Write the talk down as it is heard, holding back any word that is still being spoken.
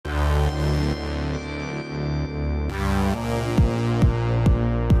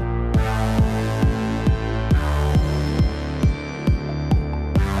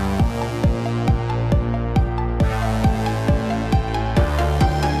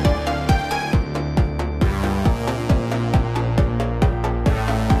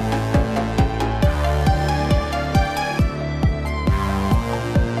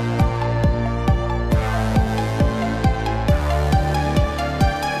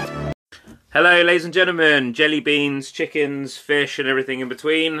Hello, ladies and gentlemen, jelly beans, chickens, fish, and everything in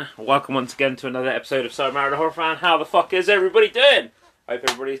between. Welcome once again to another episode of So Married a Horror Fan. How the fuck is everybody doing? Hope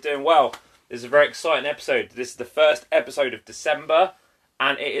everybody's doing well. This is a very exciting episode. This is the first episode of December,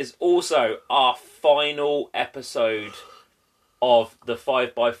 and it is also our final episode of the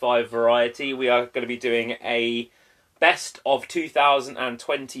 5x5 variety. We are going to be doing a best of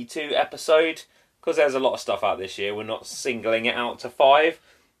 2022 episode, because there's a lot of stuff out this year. We're not singling it out to 5.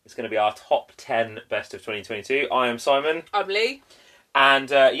 It's going to be our top 10 best of 2022. I am Simon. I'm Lee.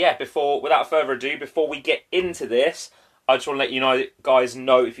 And without further ado, before we get into this, I just want to let you guys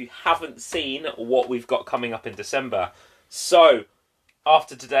know if you haven't seen what we've got coming up in December. So,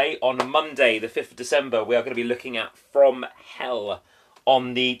 after today, on Monday, the 5th of December, we are going to be looking at From Hell.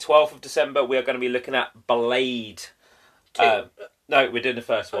 On the 12th of December, we are going to be looking at Blade. No, we're doing the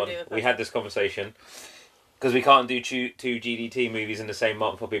first one. We had this conversation. Because we can't do two GDT movies in the same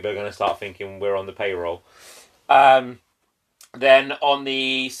month, or people are going to start thinking we're on the payroll. Then on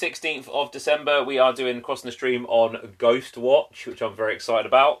the 16th of December, we are doing Crossing the Stream on Ghost Watch, which I'm very excited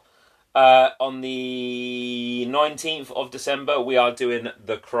about. On the 19th of December, we are doing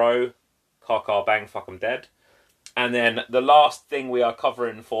The Crow, Car Bang, Fuck 'em Dead. And then the last thing we are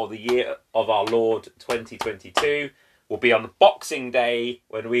covering for the year of our Lord 2022 will be on Boxing Day,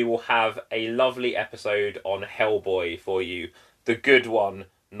 when we will have a lovely episode on Hellboy for you. The good one,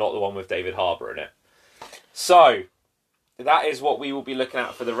 not the one with David Harbour in it. So, that is what we will be looking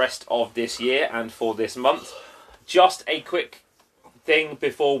at for the rest of this year and for this month. Just a quick thing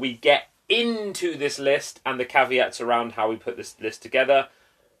before we get into this list and the caveats around how we put this list together.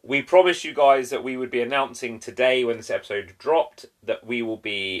 We promised you guys that we would be announcing today, when this episode dropped, that we will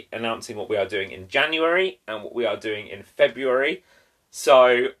be announcing what we are doing in January and what we are doing in February.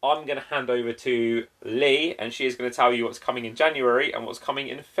 So I'm going to hand over to Lee, and she is going to tell you what's coming in January and what's coming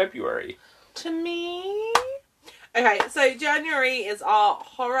in February. To me? Okay, so January is our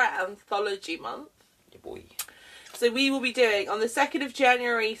horror anthology month. Yeah, boy. So we will be doing, on the 2nd of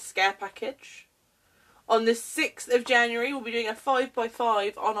January, Scare Package. On the 6th of January, we'll be doing a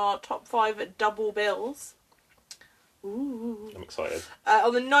 5x5 on our top 5 double bills. Ooh. I'm excited.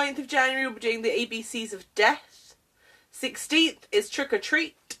 On the 9th of January, we'll be doing the ABCs of Death. 16th is Trick or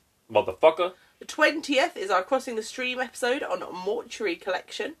Treat. Motherfucker. The 20th is our Crossing the Stream episode on Mortuary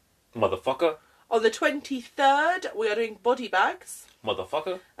Collection. Motherfucker. On the 23rd, we are doing Body Bags.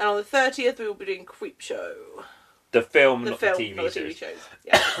 Motherfucker. And on the 30th, we will be doing Creepshow. The film, The not film, the TV not the series. TV shows.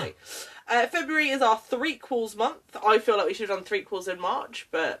 Yeah, exactly. February is our threequels month. I feel like we should have done threequels in March,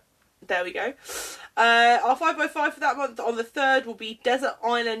 but there we go. Our 5x5 for that month on the 3rd will be Desert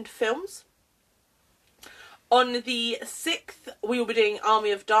Island Films. On the 6th, we will be doing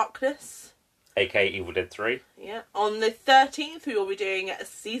Army of Darkness. A.K.A. Evil Dead 3. Yeah. On the 13th, we will be doing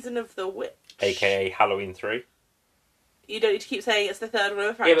Season of the Witch. A.K.A. Halloween 3. You don't need to keep saying it's the third one of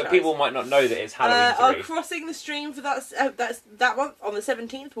the franchise. Yeah, but people might not know that it's Halloween 3. Our Crossing the Stream for that month, on the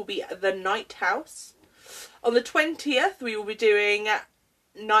 17th, will be The Night House. On the 20th, we will be doing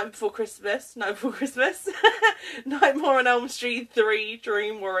Night Before Christmas. Nightmare on Elm Street 3,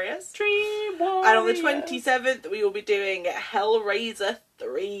 Dream Warriors. And on the 27th, we will be doing Hellraiser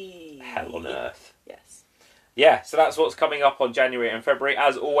 3. Hell on Earth. Yes. Yeah, so that's what's coming up on January and February.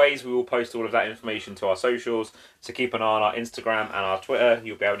 As always, we will post all of that information to our socials, so keep an eye on our Instagram and our Twitter.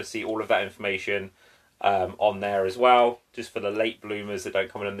 You'll be able to see all of that information on there as well, just for the late bloomers that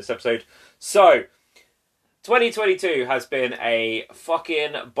don't come in this episode. So, 2022 has been a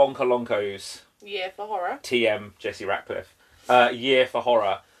fucking bonkalonkos. Year for horror. TM Jesse Ratcliffe. Year for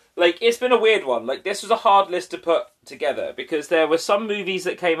horror. Like, it's been a weird one. Like, this was a hard list to put together, because there were some movies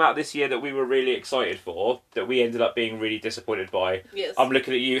that came out this year that we were really excited for, that we ended up being really disappointed by. Yes. I'm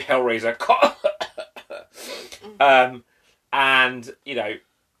looking at you, Hellraiser. And, you know,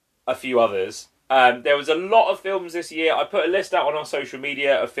 a few others. There was a lot of films this year. I put a list out on our social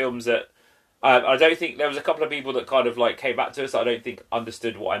media of films that I don't think there was a couple of people that kind of like came back to us that I don't think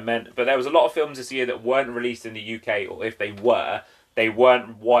understood what I meant. But there was a lot of films this year that weren't released in the UK, or if they were, they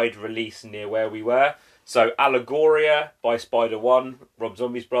weren't wide release near where we were. So Allegoria by Spider-1, Rob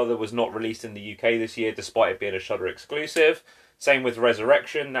Zombie's brother, was not released in the UK this year, despite it being a Shudder exclusive. Same with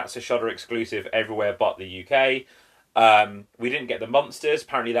Resurrection, that's a Shudder exclusive everywhere but the UK. We didn't get The Monsters.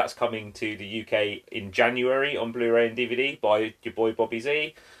 Apparently that's coming to the UK in January on Blu-ray and DVD by your boy Bobby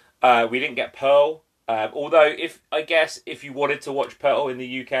Z. We didn't get Pearl. Although, if you wanted to watch Pearl in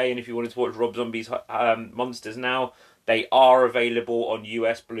the UK and if you wanted to watch Rob Zombie's Monsters now, they are available on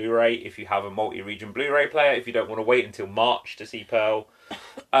US Blu-ray if you have a multi-region Blu-ray player, if you don't want to wait until March to see Pearl.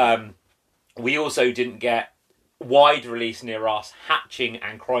 We also didn't get wide release near us, Hatching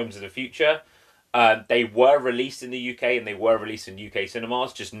and Crimes of the Future. They were released in the UK and they were released in UK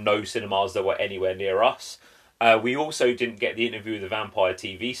cinemas, just no cinemas that were anywhere near us. We also didn't get the Interview with the Vampire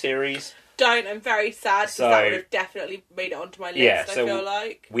TV series. I'm very sad because that would have definitely made it onto my list, yeah, I feel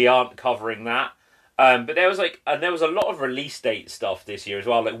like. We aren't covering that. But there was a lot of release date stuff this year as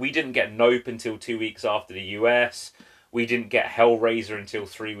well. Like, we didn't get Nope until 2 weeks after the US. We didn't get Hellraiser until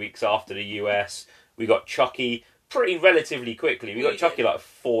 3 weeks after the US. We got Chucky pretty relatively quickly. We got Chucky like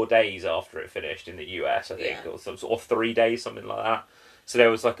 4 days after it finished in the US, I think, or 3 days, something like that. So there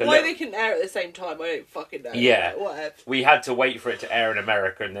was like a why they couldn't air it at the same time, I don't fucking know. Yeah, like, whatever. We had to wait for it to air in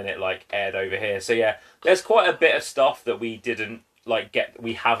America, and then it like aired over here. So yeah, there's quite a bit of stuff that we didn't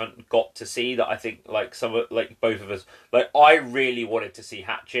we haven't got to see, that I think like both of us, like, I really wanted to see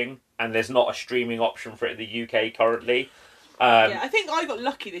Hatching, and there's not a streaming option for it in the UK currently. I think I got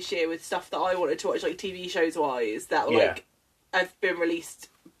lucky this year with stuff that I wanted to watch, like TV shows wise, that like have been released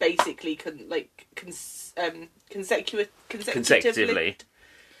basically consecutively.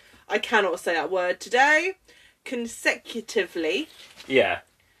 I cannot say that word today. Consecutively. Yeah.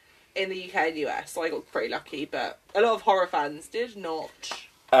 In the UK and US, so I got pretty lucky, but a lot of horror fans did not.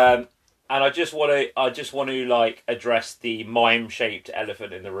 And I just want to like address the mime-shaped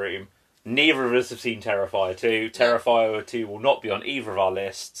elephant in the room. Neither of us have seen Terrifier 2. Terrifier 2 will not be on either of our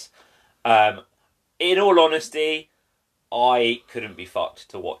lists. In all honesty, I couldn't be fucked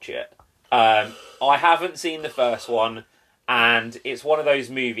to watch it. I haven't seen the first one, and it's one of those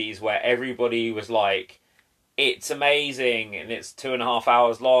movies where everybody was like, it's amazing, and it's 2.5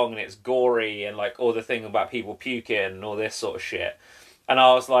 hours long, and it's gory, and like all the thing about people puking and all this sort of shit. And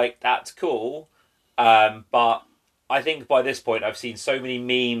I was like, that's cool, but I think by this point I've seen so many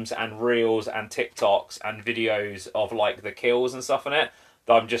memes and reels and TikToks and videos of like the kills and stuff in it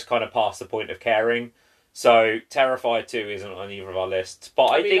that I'm just kind of past the point of caring. So Terrifier 2 isn't on either of our lists, but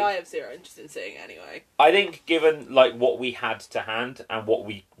I think I have zero interest in seeing it anyway. I think given like what we had to hand and what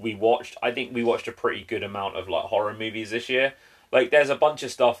we watched, I think we watched a pretty good amount of like horror movies this year. Like, there's a bunch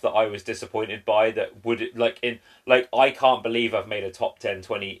of stuff that I was disappointed by that would I can't believe I've made a top 10 of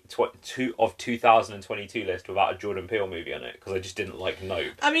 2022 list without a Jordan Peele movie on it, because I just didn't like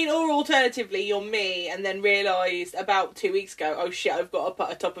Nope. I mean, or alternatively, you're me, and then realised about 2 weeks ago, oh shit, I've got to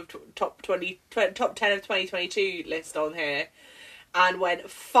put a top 10 of 2022 list on here, and went,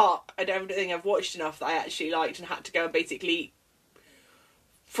 fuck, I don't think I've watched enough that I actually liked, and had to go and basically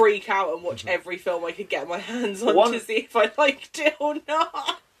freak out and watch every film I could get my hands on to see if I liked it or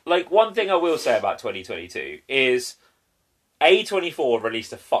not. Like, one thing I will say about 2022 is A24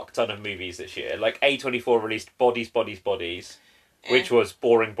 released a fuck ton of movies this year. Like, A24 released Bodies, which was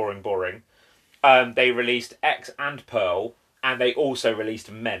boring. They released X and Pearl, and they also released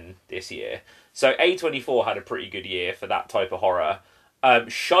Men this year. So A24 had a pretty good year for that type of horror.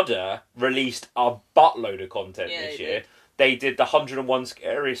 Shudder released a buttload of content this year. They did the 101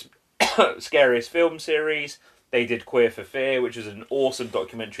 Scariest Film series. They did Queer for Fear, which was an awesome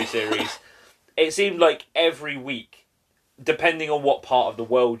documentary series. It seemed like every week, depending on what part of the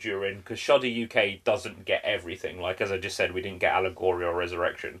world you're in, because Shudder UK doesn't get everything. Like, as I just said, we didn't get Allegoria or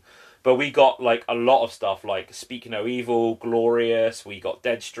Resurrection. But we got, like, a lot of stuff, like Speak No Evil, Glorious, we got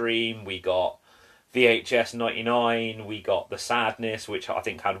Deadstream, we got VHS 99, we got The Sadness, which I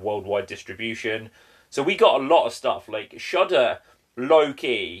think had worldwide distribution. So we got a lot of stuff. Like, Shudder,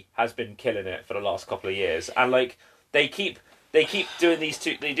 low-key, has been killing it for the last couple of years. And, like, they keep doing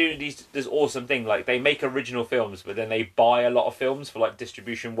this awesome thing. Like, they make original films, but then they buy a lot of films for, like,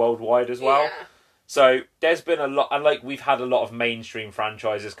 distribution worldwide as well. Yeah. So there's been a lot, and, like, we've had a lot of mainstream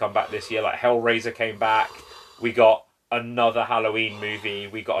franchises come back this year. Like, Hellraiser came back. We got another Halloween movie.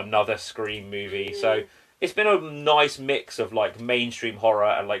 We got another Scream movie. So it's been a nice mix of, like, mainstream horror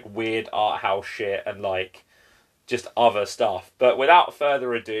and, like, weird art house shit and, like, just other stuff. But without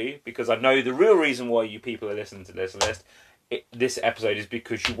further ado, because I know the real reason why you people are listening to this list, this episode is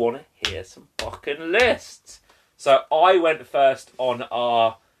because you want to hear some fucking lists. So I went first on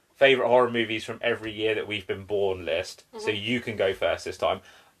our favourite horror movies from every year that we've been born list. So you can go first this time.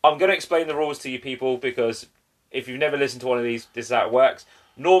 I'm going to explain the rules to you people, because if you've never listened to one of these, this is how it works.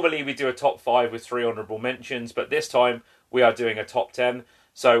 Normally we do a top 5 with 3 honourable mentions, but this time we are doing a top 10.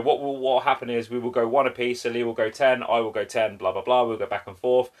 So what will happen is we will go 1 apiece. So Lee will go 10, I will go 10, blah, blah, blah. We'll go back and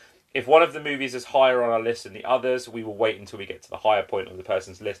forth. If one of the movies is higher on our list than the others, we will wait until we get to the higher point of the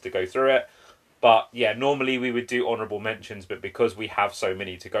person's list to go through it. But yeah, normally we would do honourable mentions, but because we have so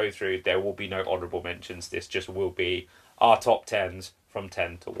many to go through, there will be no honourable mentions. This just will be our top 10s from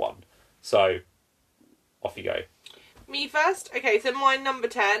 10 to 1. So, off you go. Me first? Okay, so my number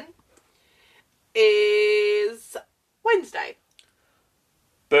 10 is Wednesday.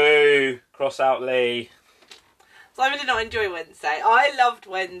 Boo! Cross out Lee. So I did not enjoy Wednesday. I loved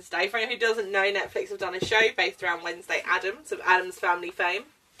Wednesday. For anyone who doesn't know, Netflix have done a show based around Wednesday Addams, of Addams Family fame.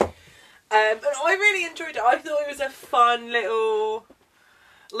 And I really enjoyed it. I thought it was a fun little,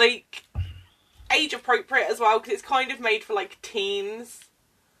 like, age appropriate as well, because it's kind of made for, like, teens,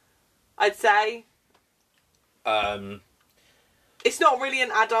 I'd say. It's not really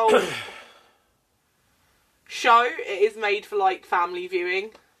an adult show. It is made for, like, family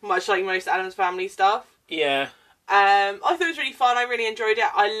viewing, much like most Addams Family stuff. Yeah. I thought it was really fun. I really enjoyed it.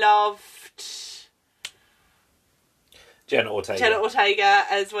 I loved Jenna Ortega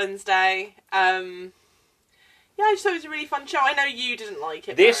as Wednesday. Yeah, I just thought it was a really fun show. I know you didn't like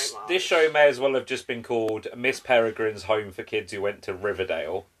it very much. This show may as well have just been called Miss Peregrine's Home for Kids Who Went to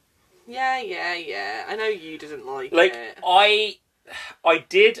Riverdale. Yeah. I know you didn't like Like, it. I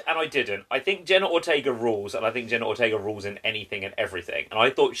did and I didn't. I think Jenna Ortega rules, and I think Jenna Ortega rules in anything and everything. And I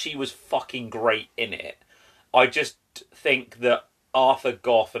thought she was fucking great in it. I just think that Arthur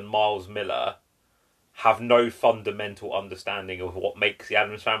Goff and Miles Miller have no fundamental understanding of what makes the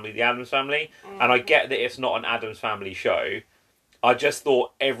Addams Family the Addams Family. Mm-hmm. And I get that it's not an Addams Family show. I just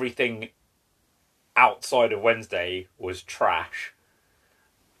thought everything outside of Wednesday was trash.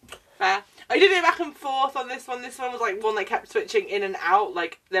 Fair. I did it back and forth on this one. This one was like one that kept switching in and out.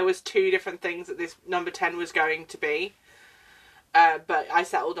 Like, there was two different things that this number 10 was going to be. But I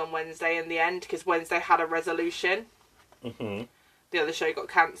settled on Wednesday in the end, because Wednesday had a resolution. Mm-hmm. The other show got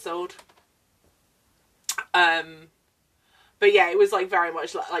cancelled. But yeah, it was like very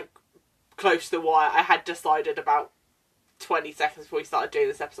much like close to the wire. I had decided about 20 seconds before we started doing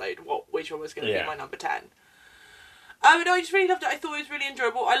this episode which one was going to be my number 10. No, I just really loved it. I thought it was really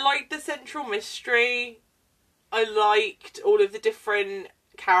enjoyable. I liked the central mystery. I liked all of the different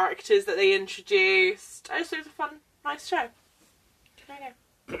characters that they introduced. I just thought it was a fun, nice show.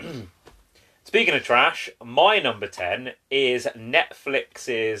 Speaking of trash, my number 10 is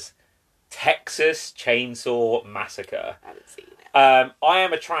Netflix's Texas Chainsaw Massacre. I haven't seen it. I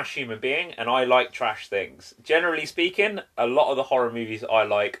am a trash human being, and I like trash things. Generally speaking, a lot of the horror movies I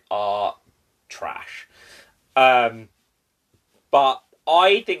like are trash. But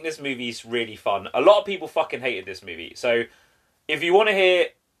I think this movie's really fun. A lot of people fucking hated this movie. So if you want to hear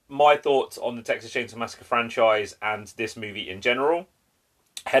my thoughts on the Texas Chainsaw Massacre franchise and this movie in general,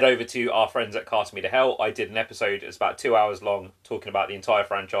 head over to our friends at Cast Me to Hell. I did an episode, it's about 2 hours long, talking about the entire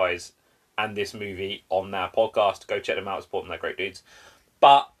franchise and this movie on their podcast. Go check them out, support them, they're great dudes.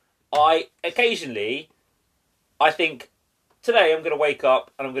 But I think today I'm going to wake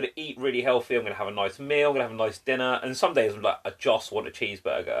up and I'm going to eat really healthy. I'm going to have a nice meal, I'm going to have a nice dinner. And some days I'm like, I just want a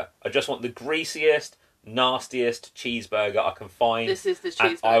cheeseburger. I just want the greasiest, nastiest cheeseburger I can find. This is the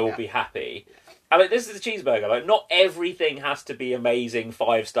cheeseburger. And I will be happy. And like, this is the cheeseburger. Like, not everything has to be amazing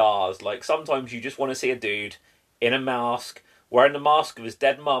 5 stars. Like, sometimes you just want to see a dude in a mask, wearing the mask of his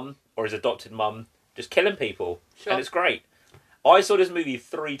dead mum or his adopted mum, just killing people. Sure. And it's great. I saw this movie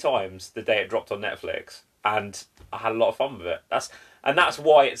 3 times the day it dropped on Netflix, and I had a lot of fun with it. That's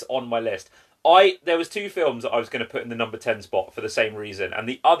why it's on my list. There was 2 films that I was going to put in the number 10 spot for the same reason, and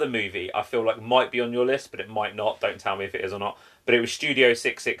the other movie I feel like might be on your list, but it might not. Don't tell me if it is or not. But it was Studio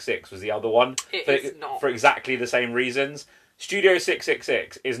 666 was the other one. It is not. For exactly the same reasons. Studio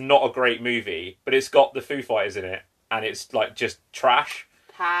 666 is not a great movie, but it's got the Foo Fighters in it, and it's like just trash.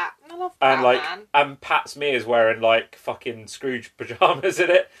 Pat. I love Pat, and like, man. And Pat Smear's wearing like fucking Scrooge pajamas in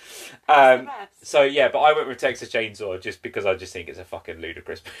it. So yeah, but I went with Texas Chainsaw just because I just think it's a fucking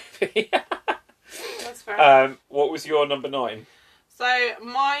ludicrous movie. That's fair. What was your number 9? So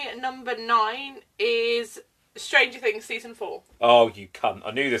my number 9 is Stranger Things season 4. Oh, you cunt!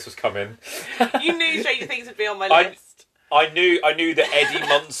 I knew this was coming. You knew Stranger Things would be on my list. I knew the Eddie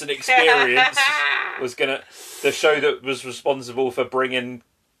Munson Experience was the show that was responsible for bringing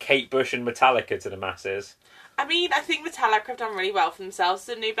Kate Bush and Metallica to the masses. I mean, I think Metallica have done really well for themselves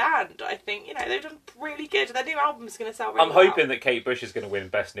as a new band. I think, they've done really good. Their new album's going to sell really well. I'm hoping that Kate Bush is going to win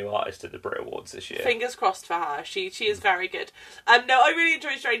Best New Artist at the Brit Awards this year. Fingers crossed for her. She is very good. No, I really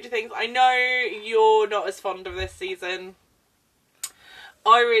enjoy Stranger Things. I know you're not as fond of this season.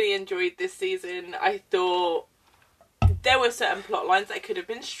 I really enjoyed this season. I thought there were certain plot lines that could have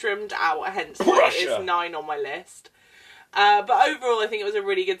been trimmed out, hence why it is 9 on my list. But overall, I think it was a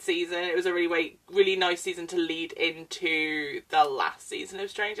really good season. It was a really nice season to lead into the last season of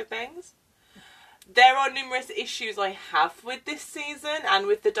Stranger Things. There are numerous issues I have with this season and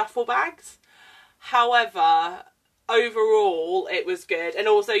with the duffel bags. However, overall, it was good. And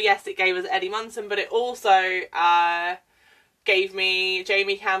also, yes, it gave us Eddie Munson, but it also gave me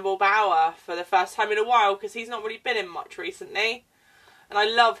Jamie Campbell Bower for the first time in a while, because he's not really been in much recently. And I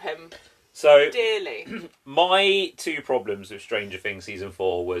love him So, dearly. my two problems with Stranger Things Season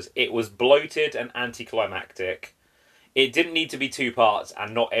 4 was it was bloated and anticlimactic. It didn't need to be 2 parts,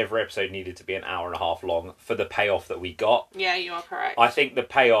 and not every episode needed to be an hour and a half long for the payoff that we got. Yeah, you are correct. I think the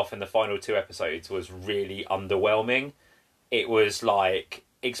payoff in the final 2 episodes was really underwhelming. It was like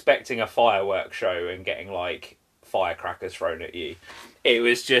expecting a fireworks show and getting like firecrackers thrown at you. It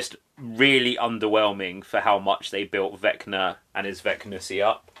was just really underwhelming for how much they built Vecna and his Vecnacy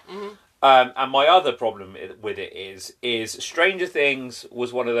up. Mm-hmm. And my other problem with it is Stranger Things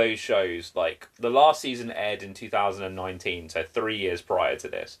was one of those shows, like, the last season aired in 2019, so 3 years prior to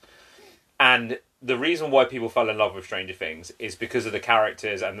this. And the reason why people fell in love with Stranger Things is because of the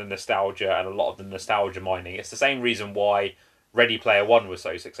characters and the nostalgia and a lot of the nostalgia mining. It's the same reason why Ready Player One was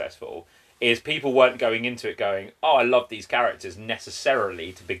so successful, is people weren't going into it going, oh, I love these characters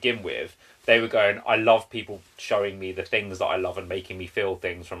necessarily to begin with. They were going, I love people showing me the things that I love and making me feel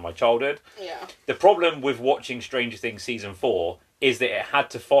things from my childhood. Yeah. The problem with watching Stranger Things Season 4 is that it had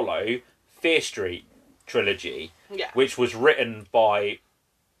to follow Fear Street trilogy, which was written by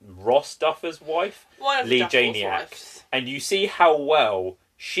Ross Duffer's wife, Lee Janiak. And you see how well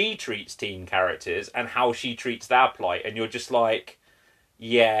she treats teen characters and how she treats their plight, and you're just like,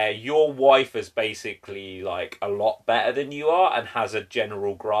 yeah, your wife is basically like a lot better than you are and has a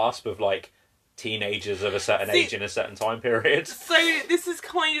general grasp of like teenagers of a certain age in a certain time period. So this is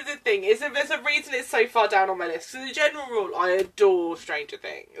kind of the thing. There's a reason it's so far down on my list. So the general rule, I adore Stranger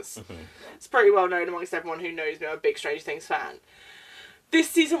Things. Mm-hmm. It's pretty well known amongst everyone who knows me. I'm a big Stranger Things fan. This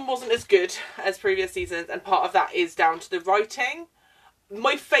season wasn't as good as previous seasons, and part of that is down to the writing.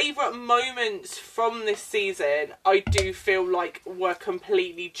 My favourite moments from this season, I do feel like were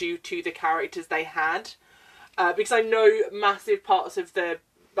completely due to the characters they had. Because I know massive parts of the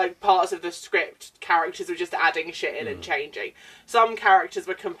script, characters were just adding shit in and changing. Some characters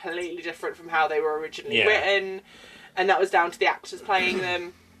were completely different from how they were originally written, and that was down to the actors playing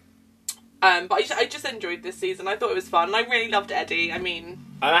them. But I just enjoyed this season. I thought it was fun. And I really loved Eddie. I mean...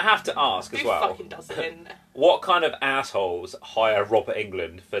 And I have to ask as well... Who fucking does it in... What kind of assholes hire Robert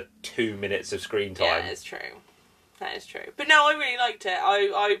Englund for 2 minutes of screen time? Yeah, it's true. That is true. But no, I really liked it.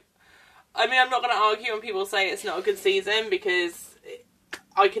 I mean, I'm not going to argue when people say it's not a good season, because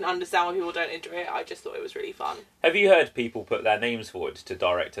I can understand why people don't enjoy it. I just thought it was really fun. Have you heard people put their names forward to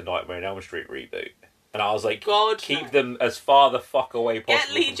direct a Nightmare on Elm Street reboot? And I was like, keep them as far the fuck away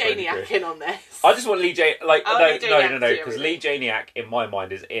possible. Get Lee Janiak in on this. I just want Lee J... Like, no, because Lee Janiak, in my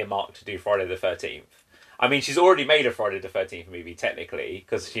mind, is earmarked to do Friday the 13th. I mean, she's already made a Friday the 13th movie, technically,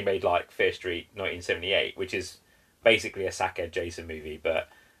 because she made, like, Fear Street 1978, which is basically a Sackhead Jason movie. But,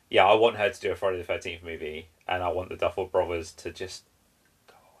 yeah, I want her to do a Friday the 13th movie, and I want the Duffer Brothers to just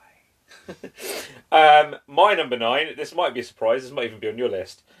go away. My number 9, this might be a surprise, this might even be on your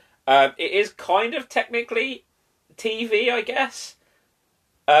list. It is kind of technically TV, I guess.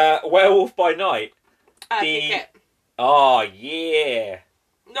 Werewolf by Night. Oh, yeah.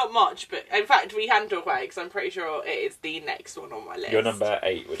 Not much, but in fact we can talk about it because I'm pretty sure it is the next one on my list. Your number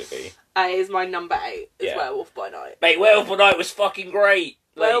 8, would it be? It is my number 8, is Werewolf by Night. Mate, Werewolf by Night was fucking great!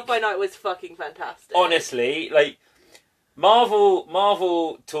 Werewolf by Night was fucking fantastic. Honestly, like,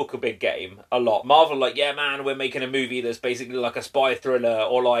 Marvel talk a big game a lot. Marvel, like, yeah, man, we're making a movie that's basically like a spy thriller,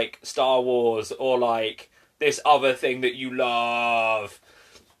 or like Star Wars, or like this other thing that you love.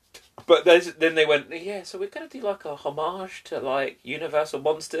 But then they went, yeah, so we're going to do like a homage to like Universal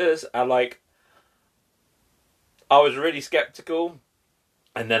Monsters, and like I was really skeptical,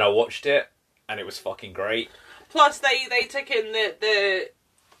 and then I watched it, and it was fucking great. Plus, they took in the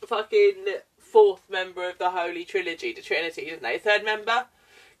fucking 4th member of the Holy Trilogy, the Trinity, didn't they? 3rd member,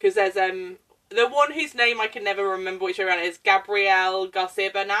 because there's the one whose name I can never remember which way around it is Gabriel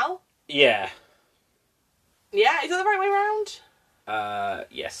Garcia Bernal. Yeah. Yeah, is that the right way around?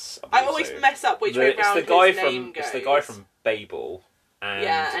 Yes. I always mess up which way around his name goes. It's the guy from Babel.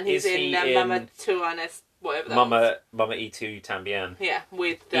 And he's in Mama Tuanes, whatever that was. Mama E2 Tambien. Yeah,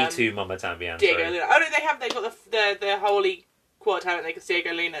 with E2 Mama Tambien. Diego Luna. Oh no, they've got the holy quartet, haven't they? Because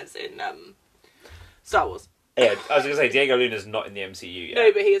Diego Luna's in Star Wars. Yeah, I was going to say Diego Luna's not in the MCU yet.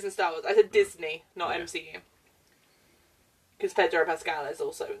 No, but he is in Star Wars. I said Disney, not MCU. Because Pedro Pascal is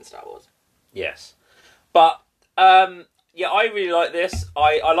also in Star Wars. Yes. But, yeah, I really like this.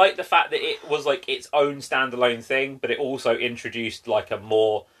 I like the fact that it was like its own standalone thing, but it also introduced like a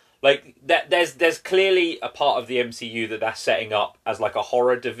more... Like, there's clearly a part of the MCU that they're setting up as like a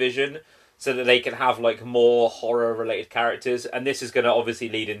horror division, so that they can have like more horror-related characters. And this is going to obviously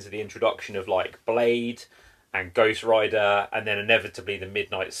lead into the introduction of like Blade and Ghost Rider, and then inevitably the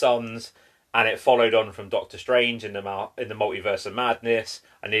Midnight Suns, and it followed on from Doctor Strange in the Multiverse of Madness.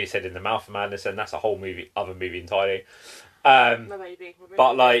 I nearly said in the Mouth of Madness, and that's a whole other movie entirely. My baby.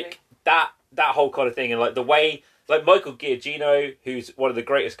 But like that whole kind of thing, and like the way, like Michael Giacchino, who's one of the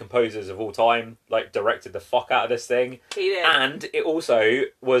greatest composers of all time, like directed the fuck out of this thing. He did. And it also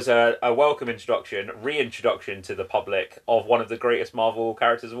was a welcome reintroduction to the public of one of the greatest Marvel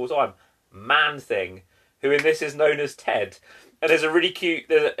characters of all time, Man-Thing, who in this is known as Ted. And there's a really cute...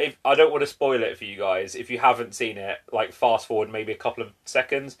 I don't want to spoil it for you guys. If you haven't seen it, like fast forward maybe a couple of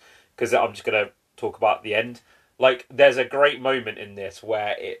seconds, because I'm just going to talk about the end. Like, there's a great moment in this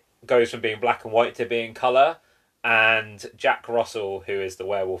where it goes from being black and white to being colour, and Jack Russell, who is the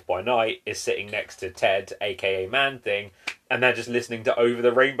werewolf by night, is sitting next to Ted, aka Man-Thing, and they're just listening to Over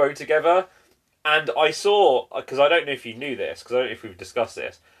the Rainbow together. And I saw, because I don't know if you knew this, because I don't know if we've discussed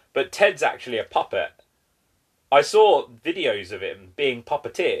this, but Ted's actually a puppet. I saw videos of him being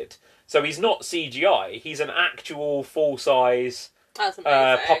puppeteered. So he's not CGI, he's an actual full-size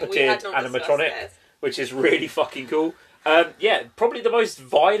puppeteered animatronic, which is really fucking cool. Yeah, probably the most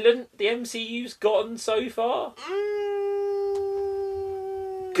violent the MCU's gotten so far.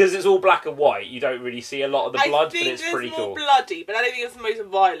 Because it's all black and white, you don't really see a lot of the blood, but it's pretty cool. I think there's more bloody, but I don't think it's the most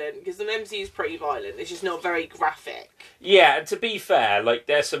violent, because the MCU's pretty violent. It's just not very graphic. Yeah, and to be fair, like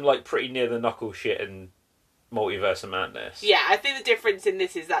there's some like pretty near the knuckle shit in Multiverse of Madness. Yeah, I think the difference in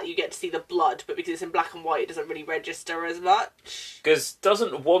this is that you get to see the blood, but because it's in black and white, it doesn't really register as much. Because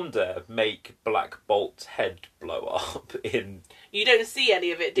doesn't Wanda make Black Bolt's head blow up in... You don't see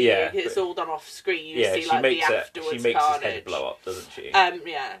any of it, do you? It's all done off screen. You see like the afterwards she makes carnage. His head blow up, doesn't she?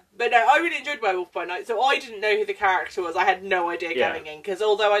 Yeah. But no, I really enjoyed Werewolf by Night, so I didn't know who the character was. I had no idea going in, because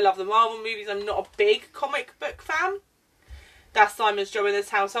although I love the Marvel movies, I'm not a big comic book fan. That's Simon's job in this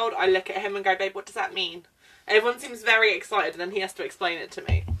household. I look at him and go, babe, what does that mean? Everyone seems very excited, and then he has to explain it to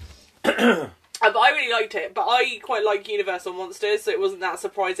me. But I really liked it. But I quite like Universal Monsters, so it wasn't that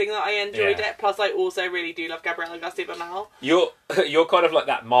surprising that I enjoyed it. Plus, I also really do love Gabriella Garcia Bernal. You're kind of like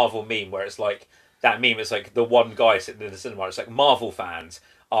that Marvel meme where it's like that meme. It's like the one guy sitting in the cinema. It's like Marvel fans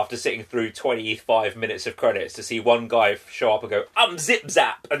after sitting through 25 minutes of credits to see one guy show up and go, zip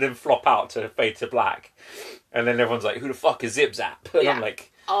zap, and then flop out to fade to black, and then everyone's like, who the fuck is Zip Zap? And I'm like.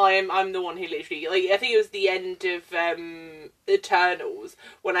 I'm the one who literally, like, I think it was the end of Eternals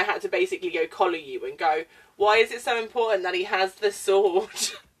when I had to basically go collar you and go, why is it so important that he has the sword?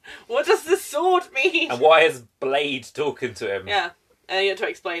 What does the sword mean? And why is Blade talking to him? Yeah, and you had to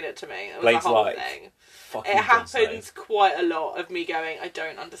explain it to me. It was Blade's a whole like, thing. Fucking it happens quite a lot of me going, I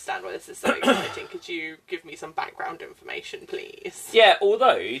don't understand why this is so exciting. Could you give me some background information, please? Yeah,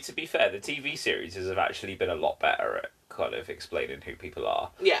 although, to be fair, the TV series have actually been a lot better at kind of explaining who people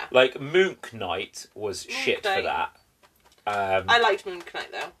are. Yeah. Like, Moon Knight was shit for that. I liked Moon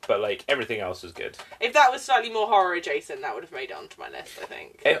Knight, though. But, like, everything else was good. If that was slightly more horror adjacent, that would have made it onto my list, I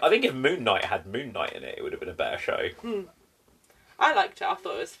think. I think if Moon Knight had Moon Knight in it, it would have been a better show. I liked it. I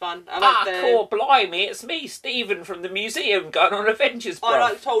thought it was fun. Cool, blimey, it's me, Stephen, from the museum, going on adventures, bruv. I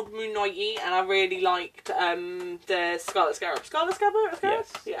liked Old Moon Knighty, and I really liked the Scarlet Scarab. Scarlet Scarab?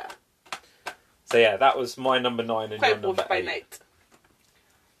 Yes. Yeah. So yeah, that was my number 9 and your number 8. Nate.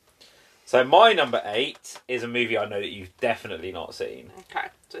 So my number 8 is a movie I know that you've definitely not seen. Okay,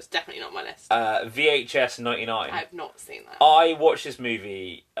 so it's definitely not on my list. VHS 99. I have not seen that. I watched this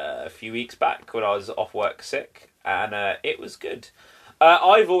movie a few weeks back when I was off work sick, and it was good.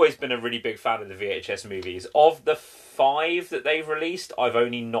 I've always been a really big fan of the VHS movies. Of the 5 that they've released, I've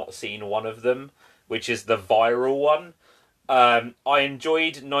only not seen one of them, which is the viral one. I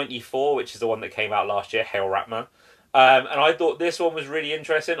enjoyed 94, which is the one that came out last year, Hail Ratma. And I thought this one was really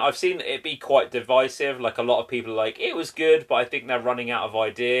interesting. I've seen it be quite divisive. Like, a lot of people are like, it was good, but I think they're running out of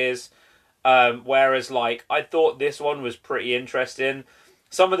ideas. Whereas, like, I thought this one was pretty interesting.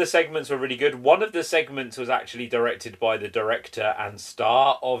 Some of the segments were really good. One of the segments was actually directed by the director and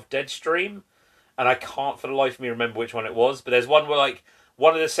star of Deadstream. And I can't for the life of me remember which one it was. But there's one where, like,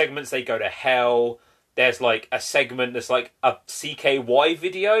 one of the segments they go to hell. There's, like, a segment that's, like, a CKY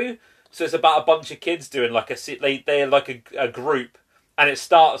video. So it's about a bunch of kids doing, like, they're like, a group. And it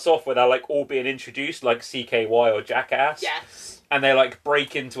starts off where they're, like, all being introduced, like CKY or Jackass. Yes. And they, like,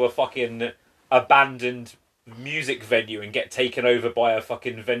 break into a fucking abandoned music venue and get taken over by a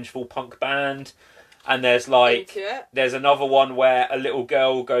fucking vengeful punk band. And there's, like, there's another one where a little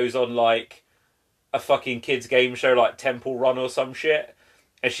girl goes on, like, a fucking kids game show, like Temple Run or some shit.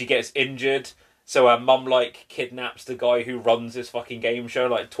 And she gets injured. So her mum, like, kidnaps the guy who runs this fucking game show,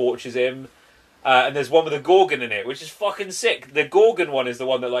 like, tortures him. And there's one with a Gorgon in it, which is fucking sick. The Gorgon one is the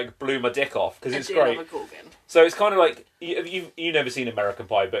one that like blew my dick off because it's great. Love a Gorgon. So it's kind of like you've never seen American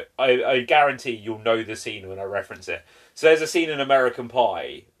Pie, but I guarantee you'll know the scene when I reference it. So there's a scene in American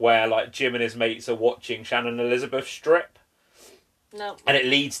Pie where like Jim and his mates are watching Shannon Elizabeth strip. No. And it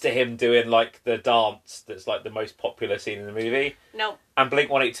leads to him doing like the dance that's like the most popular scene in the movie. No. And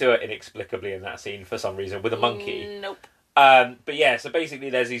Blink-182 are inexplicably in that scene for some reason with a monkey. Nope. But yeah, so basically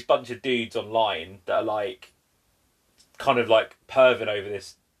there's these bunch of dudes online that are like kind of like perving over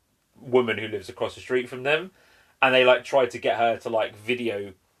this woman who lives across the street from them, and they like try to get her to like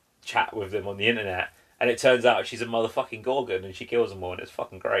video chat with them on the internet, and it turns out she's a motherfucking Gorgon and she kills them all, and it's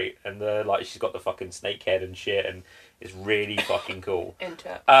fucking great. And like she's got the fucking snake head and shit, and it's really fucking cool.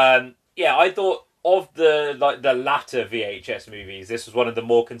 Into it. Yeah, I thought of the latter VHS movies, this was one of the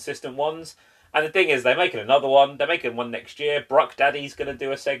more consistent ones. And the thing is, they're making another one. They're making one next year. Bruck Daddy's going to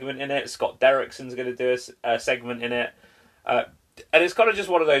do a segment in it. Scott Derrickson's going to do a segment in it. And it's kind of just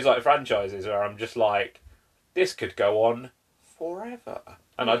one of those like franchises where I'm just like, this could go on forever,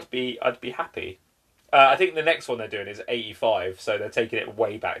 and I'd be happy. I think the next one they're doing is 85, so they're taking it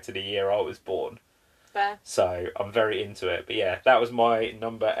way back to the year I was born. Fair. So I'm very into it. But yeah, that was my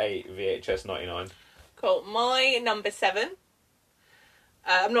number 8 VHS 99. Cool. My number 7.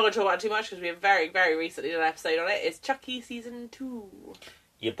 I'm not going to talk about it too much because we have very, very recently done an episode on it. It's Chucky Season 2.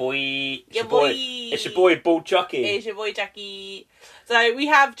 Your boy. It's your boy, Bald Chucky. It's your boy, Chucky. So we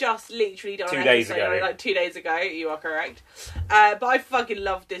have just literally done 2 days ago. Like 2 days ago, you are correct. But I fucking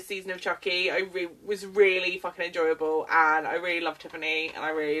loved this season of Chucky. It was really fucking enjoyable, and I really love Tiffany, and I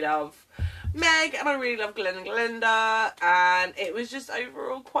really love Meg, and I really love Glenn and Glenda, and it was just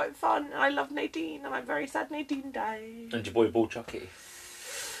overall quite fun. And I love Nadine, and I'm very sad Nadine died. And your boy, Bald Chucky.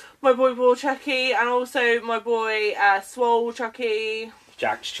 My boy, Ball Chucky, and also my boy, Swole Chucky.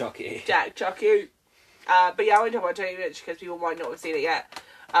 Jack Chucky. But yeah, I won't talk about it too much because people might not have seen it yet.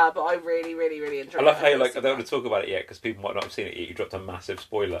 But I really, really, really enjoyed it. I love how I don't want to talk about it yet because people might not have seen it yet. You dropped a massive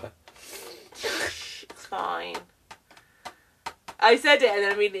spoiler. It's fine. I said it and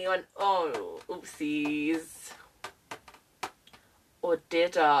then immediately went, oh, oopsies. Or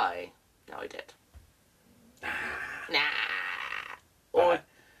did I? No, I did. Nah. Or,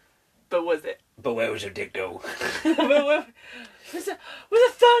 but was it? But where was your dick though? Was a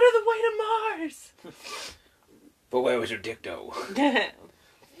third of the way to Mars. But where was your dick though?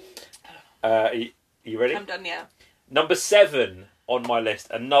 You ready? I'm done, yeah. Number 7 on my list,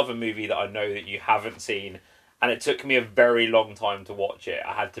 another movie that I know that you haven't seen, and it took me a very long time to watch it.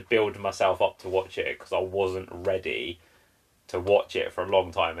 I had to build myself up to watch it because I wasn't ready to watch it for a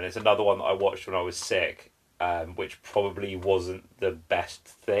long time, and it's another one that I watched when I was sick, which probably wasn't the best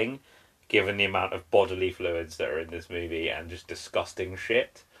thing, given the amount of bodily fluids that are in this movie and just disgusting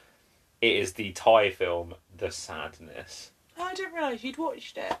shit. It is the Thai film, The Sadness. Oh, I didn't realise you'd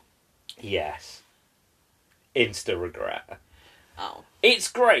watched it. Yes. Insta regret. Oh.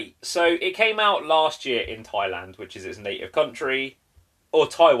 It's great. So it came out last year in Thailand, which is its native country. Or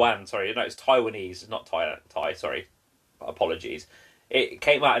Taiwan, sorry. No, it's Taiwanese, not Thai, sorry. Apologies. It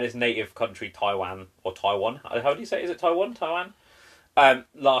came out in its native country, Taiwan, or Taiwan. How do you say it? Is it Taiwan? Taiwan?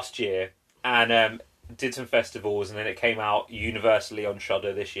 Last year. And did some festivals, and then it came out universally on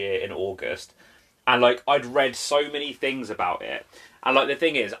Shudder this year in August. And like, I'd read so many things about it. And like, the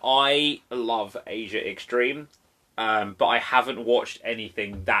thing is, I love Asia Extreme, but I haven't watched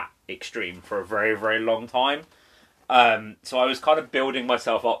anything that extreme for a very, very long time. So I was kind of building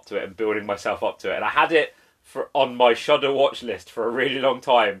myself up to it. And I had it on my Shudder watch list for a really long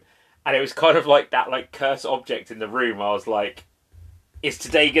time. And it was kind of like that like cursed object in the room. I was like, is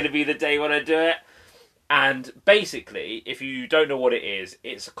today going to be the day when I do it? And basically, if you don't know what it is,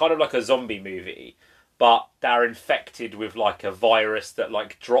 it's kind of like a zombie movie, but they're infected with like a virus that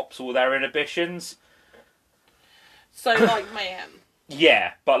like drops all their inhibitions. So like Mayhem.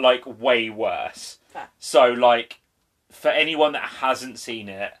 Yeah, but like way worse. Fair. So like, for anyone that hasn't seen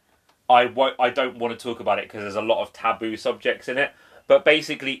it, I don't want to talk about it because there's a lot of taboo subjects in it. But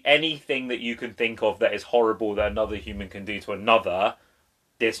basically, anything that you can think of that is horrible that another human can do to another,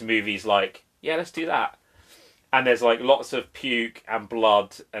 this movie's like, yeah, let's do that. And there's like lots of puke and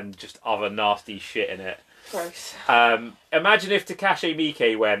blood and just other nasty shit in it. Gross. Imagine if Takashi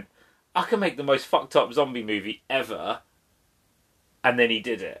Miike went, I can make the most fucked up zombie movie ever. And then he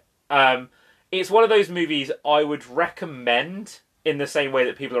did it. It's one of those movies I would recommend in the same way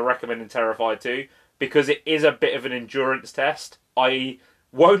that people are recommending Terrified 2, because it is a bit of an endurance test. I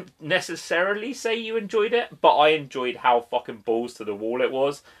won't necessarily say you enjoyed it, but I enjoyed how fucking balls to the wall it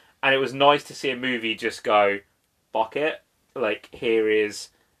was. And it was nice to see a movie just go, fuck it. Like, here is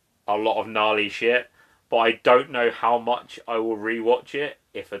a lot of gnarly shit, but I don't know how much I will rewatch it,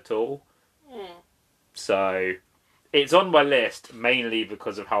 if at all. So, it's on my list mainly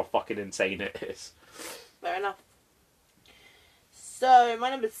because of how fucking insane it is. Fair enough. So, my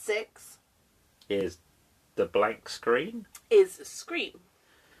number 6 Is The Blank Screen. is Scream.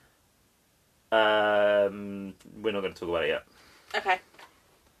 We're not going to talk about it yet. Okay.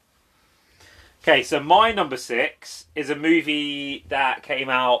 Okay, so my number 6 is a movie that came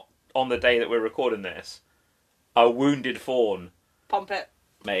out on the day that we're recording this. A Wounded Fawn. Pump it.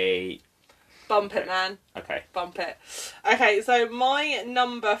 Mate. Bump it, man. Okay. Bump it. Okay, so my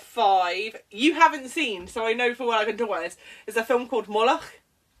number 5, you haven't seen, so I know for what I can talk about this, is a film called Moloch.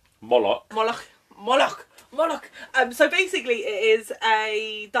 Moloch. Moloch. So basically it is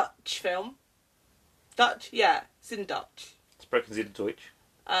a Dutch film. Dutch? Yeah, it's in Dutch. Sprechen Sie Deutsch?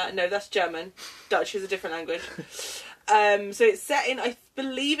 No, that's German. Dutch is a different language. So it's set in, I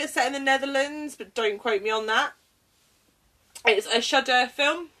believe it's set in the Netherlands, but don't quote me on that. It's a Shudder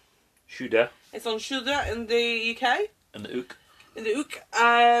film. Shudder. It's on Shudder in the UK. And the Ook. In the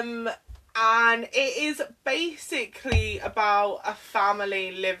UK. And it is basically about a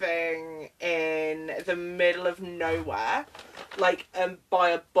family living in the middle of nowhere, like by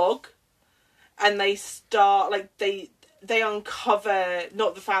a bog, and they start they uncover,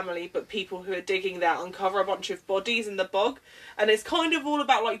 not the family but people who are digging there, uncover a bunch of bodies in the bog, and it's kind of all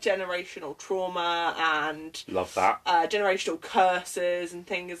about like generational trauma and Love that. generational curses and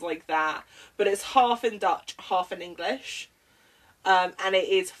things like that, but it's half in Dutch, half in English. And it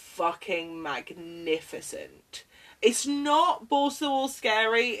is fucking magnificent. It's not balls to the wall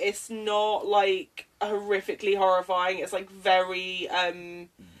scary. It's not like horrifically horrifying. It's like very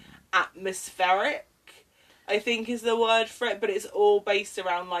atmospheric, I think is the word for it. But it's all based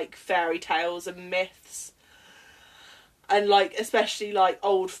around like fairy tales and myths, and like especially like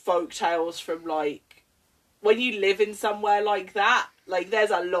old folk tales from like when you live in somewhere like that. Like, there's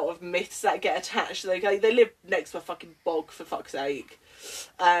a lot of myths that get attached. Like, they live next to a fucking bog, for fuck's sake.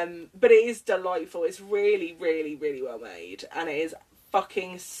 But it is delightful. It's really, really, really well made. And it is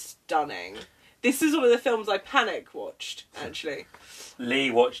fucking stunning. This is one of the films I panic watched, actually. Lee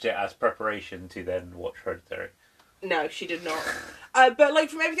watched it as preparation to then watch Hereditary. No, she did not. But, like,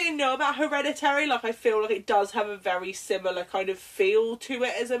 from everything I know about Hereditary, like, I feel like it does have a very similar kind of feel to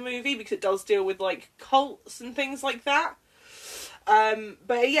it as a movie, because it does deal with, like, cults and things like that.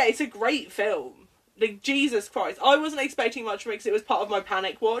 But yeah, it's a great film. Like, Jesus Christ. I wasn't expecting much from it because it was part of my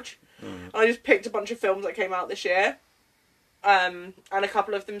panic watch. And I just picked a bunch of films that came out this year. And a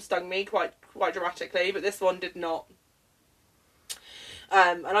couple of them stung me quite dramatically, but this one did not.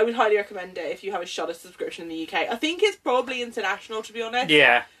 And I would highly recommend it if you have a Shudder subscription in the UK. I think it's probably international, to be honest.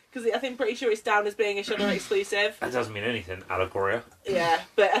 Yeah. Because I'm pretty sure it's down as being a Shudder exclusive. That doesn't mean anything, Allegoria. Yeah,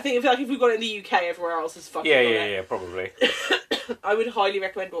 but I think if we've got it in the UK, everywhere else is fucking Yeah, probably. I would highly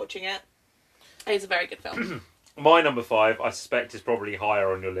recommend watching it. It's a very good film. My number 5, I suspect, is probably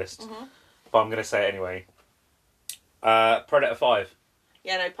higher on your list. Mm-hmm. But I'm going to say it anyway. Predator 5.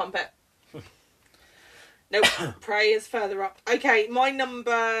 Yeah, no, pump it. Nope, Prey is further up. Okay, my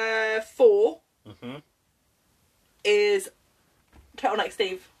number 4 is Turtleneck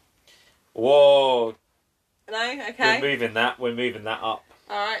Steve. Whoa. No? Okay. We're moving that up.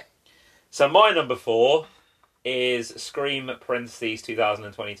 Alright. So my number 4 is Scream Parentheses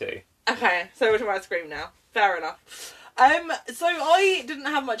 2022. Okay, so we're talking about Scream now. Fair enough. So I didn't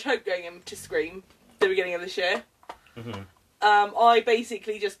have much hope going into Scream at the beginning of this year. I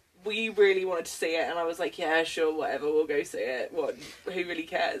basically we really wanted to see it, and I was like, yeah, sure, whatever, we'll go see it. Who really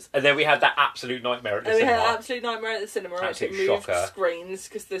cares? And then we had that absolute nightmare at the cinema. We had an absolute nightmare at the cinema. Absolute It moved shocker. screens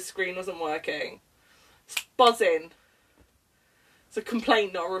because the screen wasn't working. It's buzzing. It's a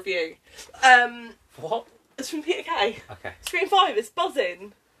complaint, not a review. What? It's from Peter Kay. Okay. Screen 5, it's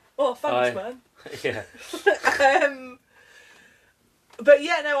buzzing. Oh, thanks, man. Yeah. But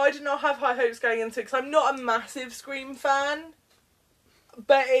yeah, no, I did not have high hopes going into it because I'm not a massive Scream fan.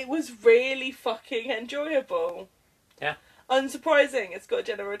 But it was really fucking enjoyable. Yeah. Unsurprising, it's got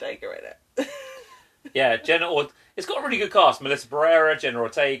Jenna Ortega in it. Yeah, it's got a really good cast. Melissa Barrera, Jenna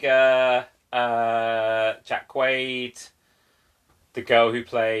Ortega, Jack Quaid, the girl who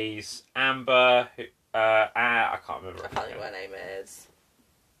plays Amber, I can't remember. I can't think what her name is.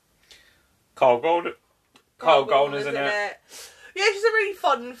 Carl Goldner's in it. Yeah, it's just a really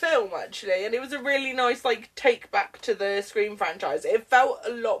fun film, actually, and it was a really nice, like, take back to the Scream franchise. It felt a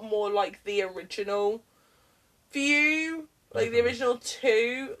lot more like the original view, like the original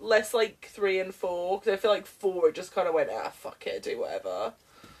 2, less like 3 and 4, because I feel like 4 it just kind of went, fuck it, do whatever.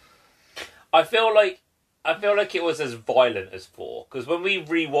 I feel like I feel like it was as violent as 4, because when we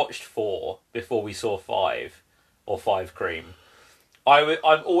rewatched 4 before we saw 5, or 5 Cream, I'm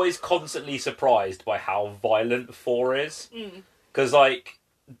always constantly surprised by how violent 4 is. Because, like,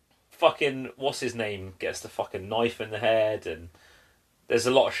 fucking, what's his name gets the fucking knife in the head, and there's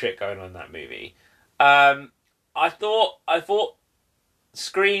a lot of shit going on in that movie. I thought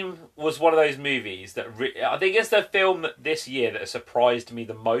Scream was one of those movies that I think it's the film this year that surprised me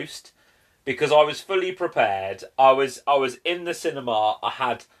the most, because I was fully prepared. I was in the cinema. I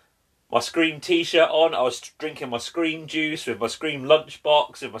had my Scream t-shirt on. I was drinking my Scream juice with my Scream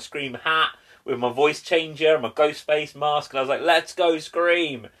lunchbox, with my Scream hat, with my voice changer, my ghost face mask, and I was like, "Let's go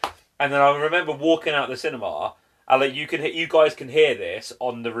Scream!" And then I remember walking out the cinema. And like you guys can hear this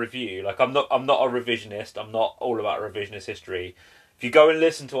on the review. Like I'm not a revisionist. I'm not all about revisionist history. If you go and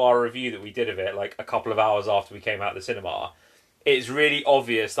listen to our review that we did of it, like a couple of hours after we came out of the cinema, it's really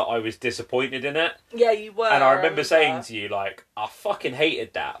obvious that I was disappointed in it. Yeah, you were. And I remember saying to you, like, I fucking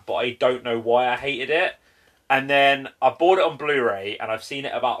hated that, but I don't know why I hated it. And then I bought it on Blu-ray, and I've seen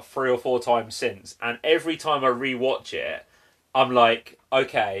it about 3 or 4 times since. And every time I rewatch it, I'm like,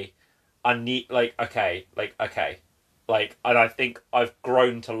 okay, and I think I've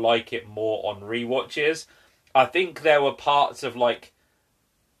grown to like it more on rewatches. I think there were parts of, like,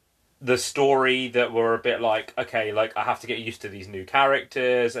 the story that were a bit like, okay, like, I have to get used to these new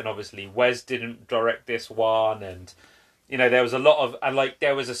characters, and obviously Wes didn't direct this one, and, you know, there was a lot of, and, like,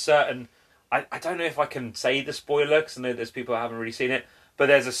 there was a certain, I don't know if I can say the spoiler, because I know there's people who haven't really seen it, but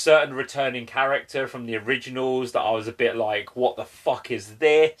there's a certain returning character from the originals that I was a bit like, what the fuck is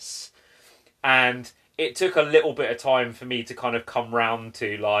this? And it took a little bit of time for me to kind of come round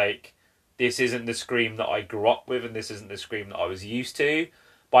to, like, this isn't the Scream that I grew up with, and this isn't the Scream that I was used to.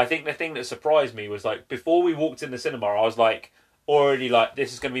 But I think the thing that surprised me was, like, before we walked in the cinema, I was, like, already, like,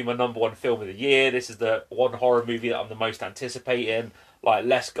 this is going to be my number 1 film of the year. This is the one horror movie that I'm the most anticipating. Like,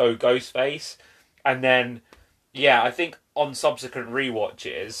 let's go Ghostface. And then, yeah, I think on subsequent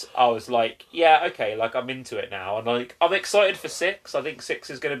rewatches, I was like, yeah, okay, like, I'm into it now. And, like, I'm excited for 6. I think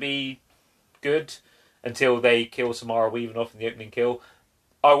 6 is going to be good until they kill Samara Weaving off in the opening kill.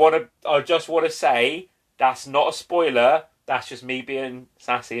 I just want to say, that's not a spoiler. That's just me being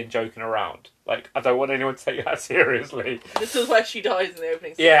sassy and joking around. Like, I don't want anyone to take that seriously. This is where she dies in the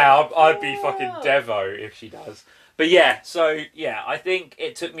opening scene. Yeah, I'd be fucking Devo if she does. But yeah, so, yeah, I think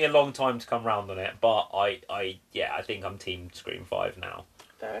it took me a long time to come round on it, but I think I'm Team Scream 5 now.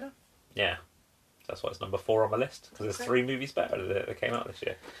 Fair enough. Yeah. That's why it's number 4 on my list, because there's 3 movies better that came out this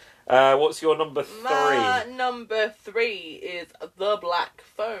year. What's your number 3? My number 3 is The Black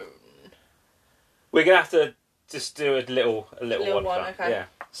Phone. We're going to have to just do a little one. Okay. Yeah.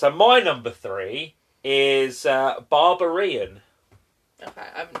 So my number 3 is Barbarian. Okay,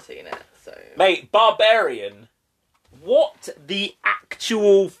 I haven't seen it, so... Mate, Barbarian. What the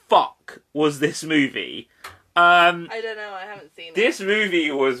actual fuck was this movie? I don't know, I haven't seen it. This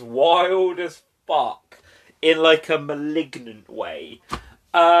movie was wild as fuck in, like, a malignant way.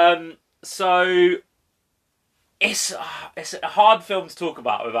 So it's a hard film to talk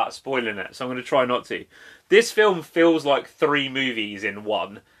about without spoiling it, so I'm going to try not to. This film feels like 3 movies in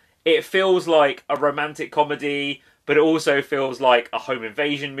one. It feels like a romantic comedy, but it also feels like a home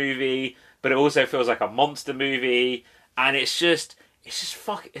invasion movie, but it also feels like a monster movie, and it's just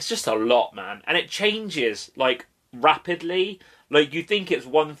a lot, man. And it changes, like, rapidly. Like, you think it's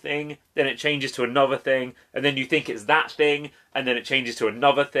one thing, then it changes to another thing, and then you think it's that thing, and then it changes to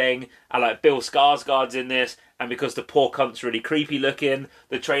another thing, and, like, Bill Skarsgård's in this, and because the poor cunt's really creepy looking,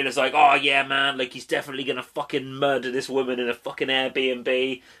 the trailer's like, oh yeah, man, like, he's definitely gonna fucking murder this woman in a fucking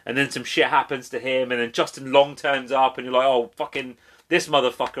Airbnb, and then some shit happens to him, and then Justin Long turns up, and you're like, oh, fucking this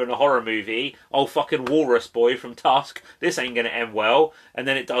motherfucker in a horror movie, oh, fucking Walrus Boy from Tusk, this ain't gonna end well, and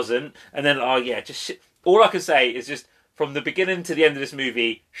then it doesn't, and then, oh yeah, just shit. All I can say is just, from the beginning to the end of this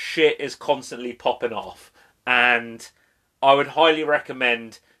movie, shit is constantly popping off. And I would highly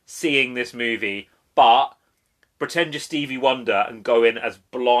recommend seeing this movie, but pretend you're Stevie Wonder and go in as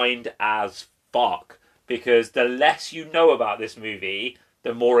blind as fuck. Because the less you know about this movie,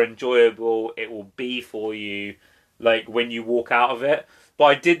 the more enjoyable it will be for you, like, when you walk out of it. But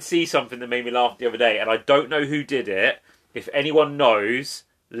I did see something that made me laugh the other day, and I don't know who did it. If anyone knows,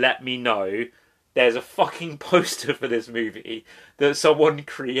 let me know. There's a fucking poster for this movie that someone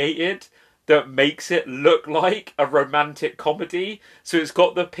created that makes it look like a romantic comedy. So it's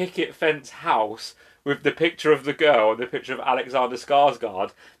got the picket fence house with the picture of the girl and the picture of Alexander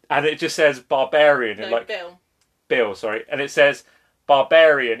Skarsgård, and it just says Barbarian in, like, Bill, sorry, and it says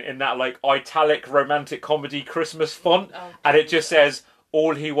Barbarian in that, like, italic romantic comedy Christmas font, and it just says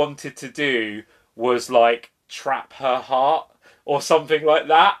all he wanted to do was like trap her heart or something like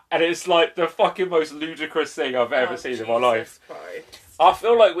that, and it's like the fucking most ludicrous thing I've ever seen in my life. Christ. I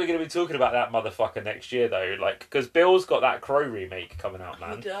feel like we're going to be talking about that motherfucker next year though, like because Bill's got that Crow remake coming out,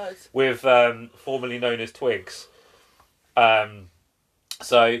 man. He does. With formerly known as Twigs.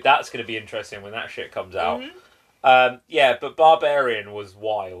 So that's going to be interesting when that shit comes out. Yeah, but Barbarian was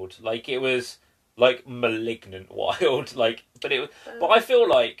wild. Like it was like malignant wild. Like, but I feel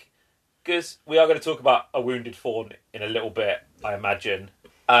like because we are going to talk about A Wounded Fawn in a little bit, I imagine.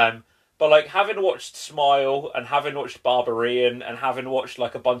 But like having watched Smile and having watched Barbarian and having watched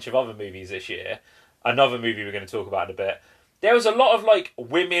like a bunch of other movies this year, another movie we're going to talk about in a bit. There was a lot of like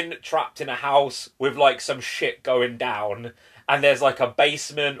women trapped in a house with like some shit going down, and there's like a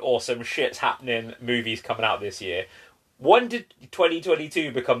basement or some shit's happening movies coming out this year. When did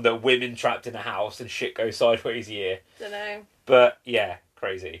 2022 become the women trapped in a house and shit goes sideways year? Dunno. But yeah,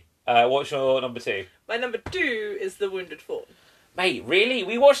 crazy. What's your number 2? My number 2 is The Wounded Fawn. Mate, really?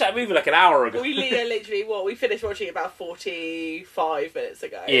 We watched that movie like an hour ago. We literally, we finished watching it about 45 minutes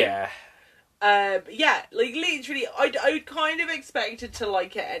ago. Yeah. Yeah, like literally, I kind of expected to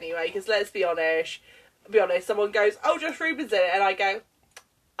like it anyway, because let's be honest, someone goes, oh, Josh Ruben's in it, and I go,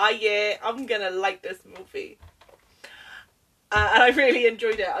 yeah, I'm gonna like this movie. And I really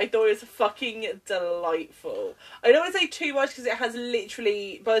enjoyed it. I thought it was fucking delightful. I don't want to say too much because it has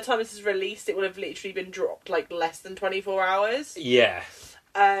literally, by the time this is released, it will have literally been dropped like less than 24 hours. Yeah.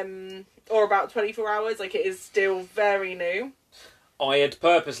 Or about 24 hours. Like it is still very new. I had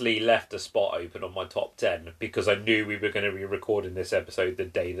purposely left a spot open on my top 10 because I knew we were going to be recording this episode the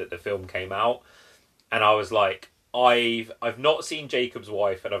day that the film came out. And I was like, I've not seen Jacob's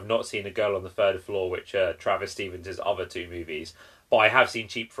Wife and I've not seen A Girl on the Third Floor, which are Travis Stevens' other 2 movies. But I have seen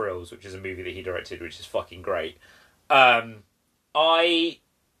Cheap Thrills, which is a movie that he directed, which is fucking great. I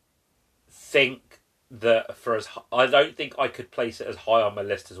think that I don't think I could place it as high on my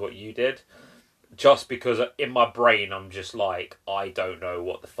list as what you did. Just because in my brain I'm just like, I don't know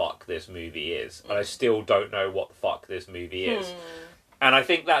what the fuck this movie is. And I still don't know what the fuck this movie is. And I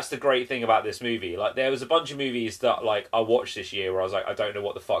think that's the great thing about this movie. Like, there was a bunch of movies that, like, I watched this year where I was like, I don't know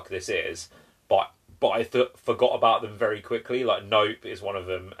what the fuck this is. But I forgot about them very quickly. Like, Nope is one of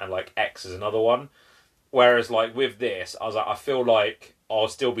them, and, like, X is another one. Whereas, like, with this, I was like, I feel like I'll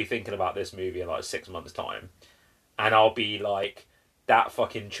still be thinking about this movie in, like, 6 months' time. And I'll be, like, that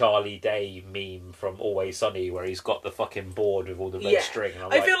fucking Charlie Day meme from Always Sunny where he's got the fucking board with all the red string.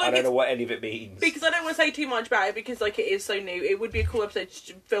 And I don't know what any of it means. Because I don't want to say too much about it because like it is so new. It would be a cool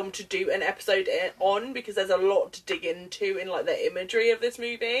film to do an episode on because there's a lot to dig into in like the imagery of this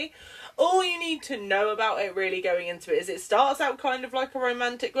movie. All you need to know about it really going into it is it starts out kind of like a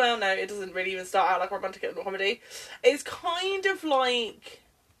romantic... Well, no, it doesn't really even start out like a romantic comedy. It's kind of like...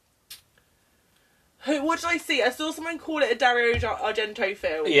 What did I see? I saw someone call it a Dario Argento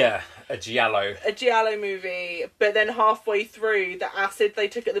film. Yeah, a giallo. A giallo movie, but then halfway through, the acid they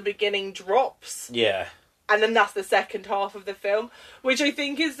took at the beginning drops. Yeah. And then that's the second half of the film, which I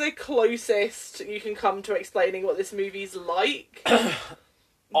think is the closest you can come to explaining what this movie's like.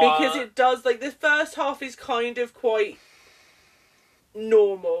 Because it does, like, the first half is kind of quite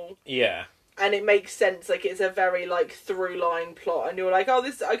normal. Yeah. And it makes sense, like, it's a very, like, through-line plot. And you're like, oh,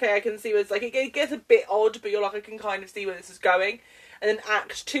 this, okay, I can see where it's, like, it gets a bit odd, but you're like, I can kind of see where this is going. And then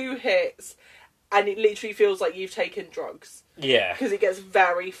Act 2 hits, and it literally feels like you've taken drugs. Yeah. Because it gets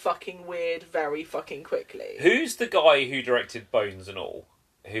very fucking weird very fucking quickly. Who's the guy who directed Bones and All?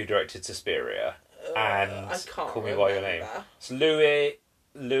 Who directed Suspiria? And I can't Call Me By Your Name. remember.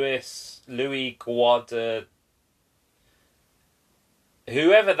 It's Louis Guada...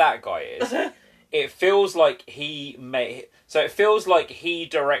 Whoever that guy is, it feels like he made... So it feels like he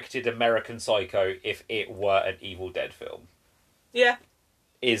directed American Psycho if it were an Evil Dead film. Yeah.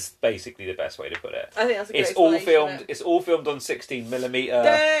 Is basically the best way to put it. I think that's a good It's all filmed on 16mm.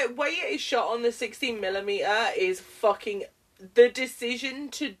 The way it is shot on the 16mm is fucking... The decision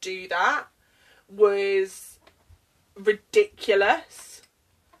to do that was ridiculous.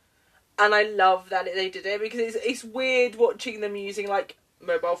 And I love that they did it because it's weird watching them using like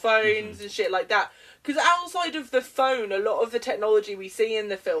mobile phones and shit like that. Because outside of the phone, a lot of the technology we see in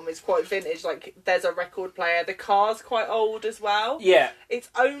the film is quite vintage. Like there's a record player, the car's quite old as well. Yeah. It's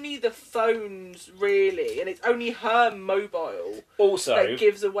only the phones really, and it's only her mobile also that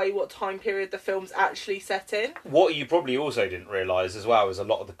gives away what time period the film's actually set in. What you probably also didn't realise as well is a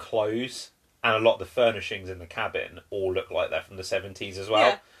lot of the clothes and a lot of the furnishings in the cabin all look like they're from the 70s as well.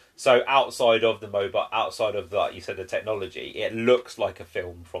 Yeah. So outside of the mobile, outside of the, like you said, the technology, it looks like a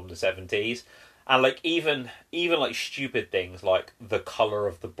film from the 70s. And like even like stupid things like the colour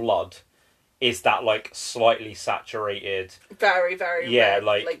of the blood is that like slightly saturated. Very, very red,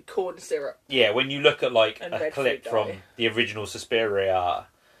 like corn syrup. Yeah, when you look at like And a red clip fruit from dye. the original Suspiria,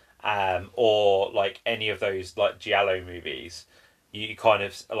 or like any of those like Giallo movies, you kind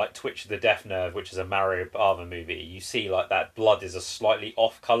of like Twitch of the Death Nerve, which is a Mario Bava movie. You see like that blood is a slightly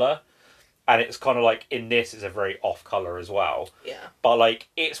off color, and it's kind of like in this it's a very off color as well. Yeah. But like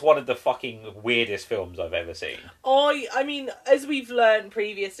it's one of the fucking weirdest films I've ever seen. I mean, as we've learned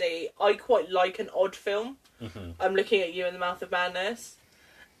previously, I quite like an odd film. Mm-hmm. I'm looking at you in the Mouth of Madness.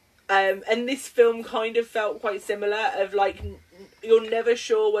 And this film kind of felt quite similar, of like, you're never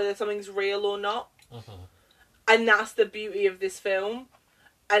sure whether something's real or not. Mm-hmm. And that's the beauty of this film.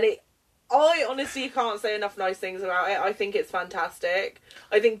 And I honestly can't say enough nice things about it. I think it's fantastic.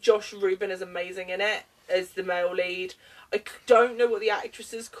 I think Josh Rubin is amazing in it as the male lead. I don't know what the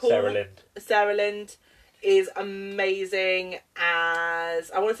actress is called. Sarah Lind is amazing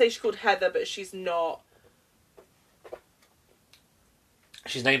as... I want to say she's called Heather, but she's not.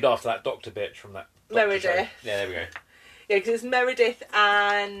 She's named after that doctor bitch from that Meredith. show. Yeah, there we go. Yeah, because it's Meredith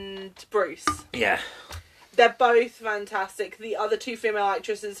and Bruce. Yeah. They're both fantastic. The other two female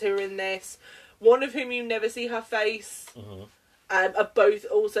actresses who are in this, one of whom you never see her face, are both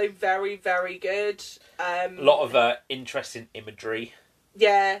also very, very good. A lot of interesting imagery.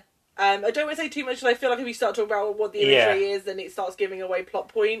 Yeah. I don't want to say too much, because I feel like if you start talking about what the imagery is, then it starts giving away plot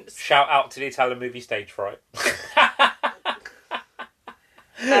points. Shout out to the Italian movie Stage Fright.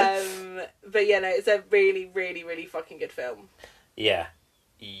 But yeah, no, it's a really, really, really fucking good film. Yeah.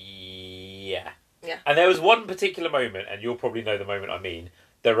 Yeah. Yeah. And there was one particular moment, and you'll probably know the moment I mean,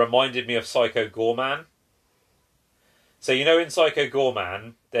 that reminded me of Psycho Gorman. So you know in Psycho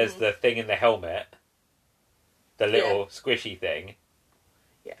Gorman, there's the thing in the helmet. The little squishy thing.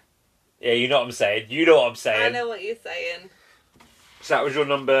 Yeah. Yeah, you know what I'm saying. You know what I'm saying. I know what you're saying. So that was your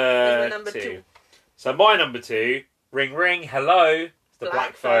number, two. So my number two, ring ring, hello. It's the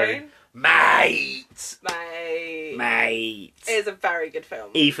Black Phone. Mate! It is a very good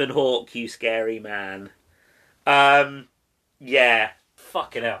film. Ethan Hawke, you scary man. Yeah.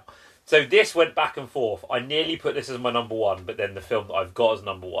 Fucking hell. So this went back and forth. I nearly put this as my number one, but then the film that I've got as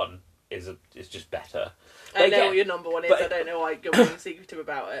number one is just better. I know what your number one is. I don't know why you're being secretive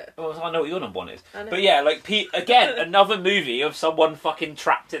about it. Well, I know what your number one is. But yeah, like, again, another movie of someone fucking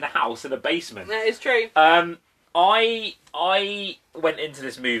trapped in a house in a basement. That is true. I went into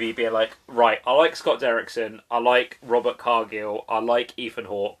this movie being like, right, I like Scott Derrickson, I like Robert Cargill, I like Ethan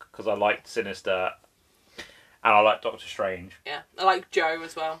Hawke, because I liked Sinister, and I like Doctor Strange. Yeah, I like Joe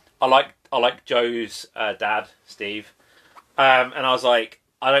as well. I like Joe's dad, Steve. And I was like,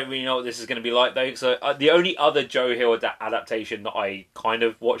 I don't really know what this is going to be like, though. So the only other Joe Hill adaptation that I kind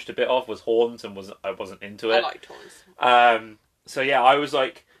of watched a bit of was Horns, and I wasn't into it. I liked Horns. So yeah, I was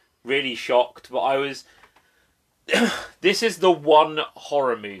like really shocked, but I was... This is the one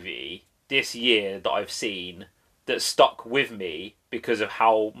horror movie this year that I've seen that stuck with me because of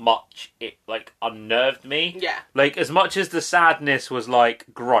how much it like unnerved me. Yeah. Like, as much as the sadness was like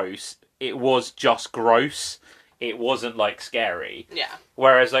gross, it was just gross. It wasn't like scary. Yeah.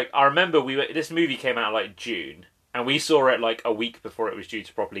 Whereas like I remember this movie came out like June, and we saw it like a week before it was due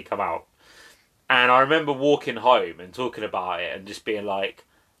to properly come out. And I remember walking home and talking about it and just being like,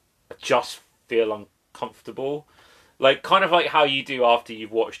 I just feel uncomfortable. Like, kind of like how you do after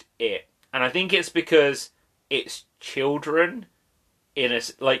you've watched It. And I think it's because it's children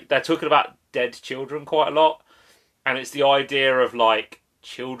like, they're talking about dead children quite a lot. And it's the idea of, like,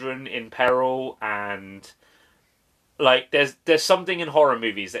 children in peril, and, like, there's something in horror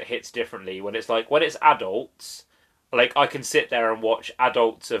movies that hits differently when it's, like, when it's adults, like, I can sit there and watch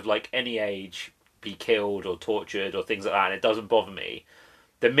adults of, like, any age be killed or tortured or things like that, and it doesn't bother me.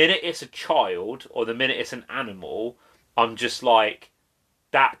 The minute it's a child, or the minute it's an animal, I'm just like,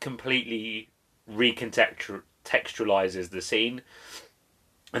 that completely recontextualizes the scene.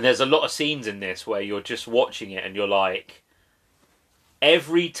 And there's a lot of scenes in this where you're just watching it and you're like,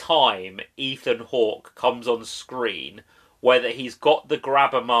 every time Ethan Hawke comes on screen, whether he's got the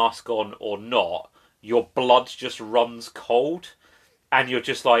grabber mask on or not, your blood just runs cold. And you're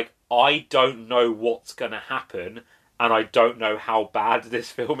just like, I don't know what's going to happen, and I don't know how bad this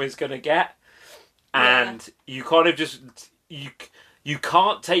film is going to get. And you kind of just... You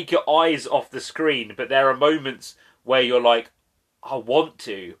can't take your eyes off the screen, but there are moments where you're like, I want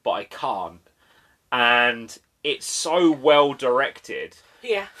to, but I can't. And it's so well directed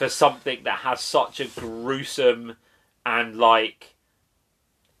for something that has such a gruesome and, like,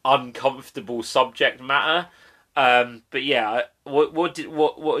 uncomfortable subject matter. But yeah, what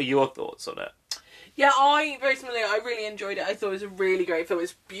are your thoughts on it? Yeah, I very similarly. I really enjoyed it. I thought it was a really great film. It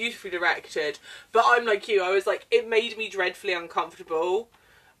was beautifully directed, but I'm like you. I was like, it made me dreadfully uncomfortable,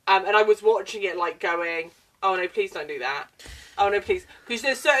 and I was watching it like going, "Oh no, please don't do that. Oh no, please," because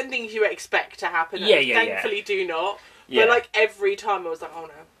there's certain things you expect to happen. That thankfully do not. Yeah. But like every time, I was like, "Oh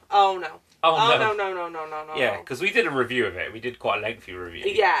no, oh no, oh no, no, no, no, no, no." Yeah, because we did a review of it. We did quite a lengthy review.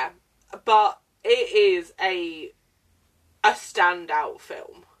 Yeah, but it is a standout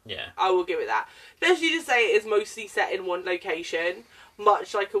film. Yeah. I will give it that. Especially to say it is mostly set in one location,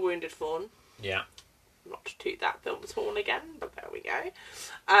 much like A Wounded Fawn. Yeah. Not to toot that film's horn again, but there we go.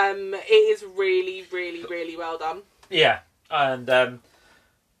 It is really, really, really well done. Yeah. And,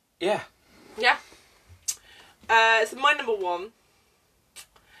 yeah. Yeah. So my number one,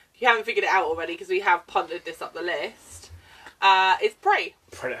 if you haven't figured it out already, because we have punted this up the list, is Prey.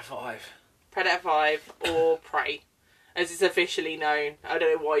 Predator 5. Predator 5 or Prey, as it's officially known. I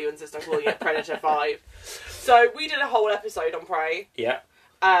don't know why you insist on calling it Predator 5. So we did a whole episode on Prey. Yeah.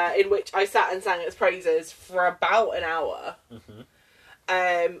 In which I sat and sang its praises for about an hour.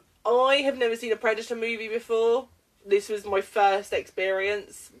 Mm-hmm. I have never seen a Predator movie before. This was my first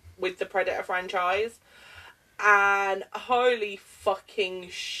experience with the Predator franchise. And holy fucking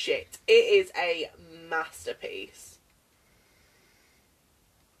shit. It is a masterpiece.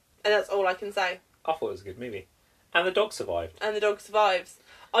 And that's all I can say. I thought it was a good movie. And the dog survived. And the dog survives.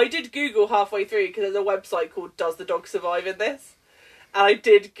 I did Google halfway through because there's a website called Does the Dog Survive in this? And I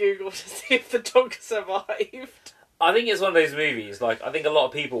did Google to see if the dog survived. I think it's one of those movies, like, I think a lot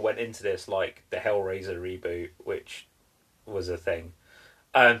of people went into this, like, the Hellraiser reboot, which was a thing.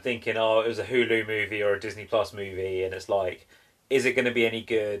 Thinking, oh, it was a Hulu movie or a Disney Plus movie, and it's like, is it going to be any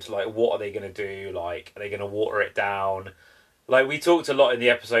good? Like, what are they going to do? Like, are they going to water it down? Like, we talked a lot in the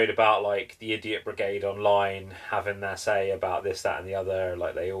episode about, like, the Idiot Brigade online having their say about this, that, and the other,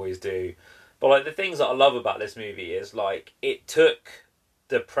 like they always do. But, like, the things that I love about this movie is, like, it took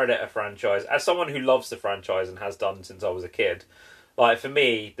the Predator franchise, as someone who loves the franchise and has done since I was a kid, like, for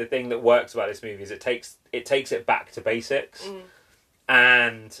me, the thing that works about this movie is it takes it back to basics. Mm.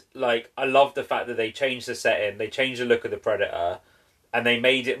 And, like, I love the fact that they changed the setting, they changed the look of the Predator, and they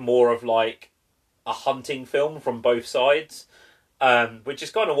made it more of, like, a hunting film from both sides. Which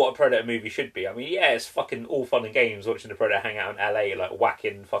is kind of what a Predator movie should be. I mean, yeah, it's fucking all fun and games watching the Predator hang out in LA, like,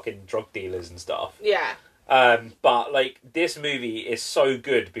 whacking fucking drug dealers and stuff. Yeah. But, like, this movie is so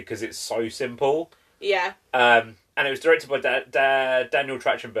good because it's so simple. Yeah. And it was directed by Daniel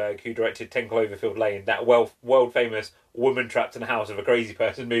Trachtenberg, who directed 10 Cloverfield Lane, that world-famous woman trapped in a house of a crazy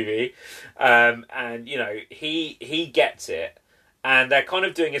person movie. And, you know, he gets it. And they're kind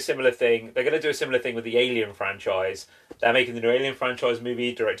of doing a similar thing. They're going to do a similar thing with the Alien franchise. They're making the new Alien franchise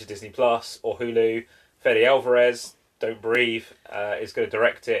movie, directed Disney Plus or Hulu. Fede Alvarez, Don't Breathe, is going to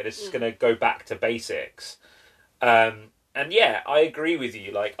direct it. It's going to go back to basics. And yeah, I agree with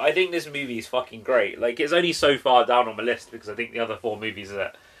you. Like, I think this movie is fucking great. Like, it's only so far down on my list because I think the other 4 movies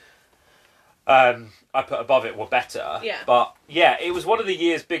that I put above it were better. Yeah. But yeah, it was one of the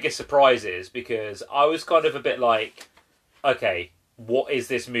year's biggest surprises because I was kind of a bit like, okay, what is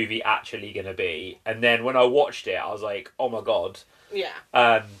this movie actually going to be? And then when I watched it, I was like, oh my god.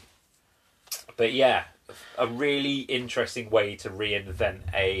 Yeah. But yeah, a really interesting way to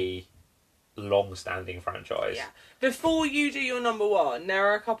reinvent a long-standing franchise. Yeah. Before you do your number one, there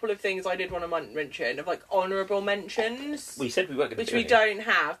are a couple of things I did want to mention, of like honourable mentions. We said we weren't going to do which we don't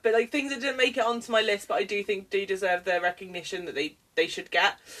have, but like things that didn't make it onto my list, but I do think do deserve the recognition that they should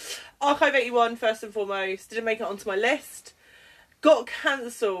get. Archive 81, first and foremost, didn't make it onto my list. Got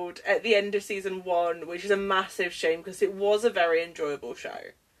cancelled at the end of season 1, which is a massive shame because it was a very enjoyable show.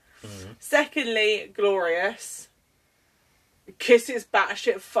 Mm-hmm. Secondly, Glorious. Kiss is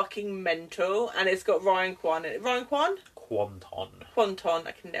batshit fucking mental, and it's got Ryan Kwan in it. Ryan Kwan? Quanton.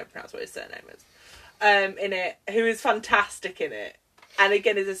 I can never pronounce what his surname is. In it, who is fantastic in it. And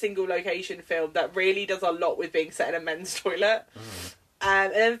again, is a single location film that really does a lot with being set in a men's toilet. Mm.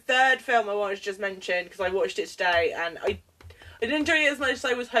 And then third film I wanted to just mention, because I watched it today, and I didn't enjoy it as much as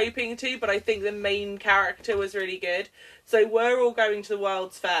I was hoping to, but I think the main character was really good. So We're All Going to the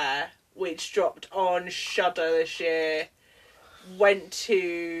World's Fair, which dropped on Shudder this year, went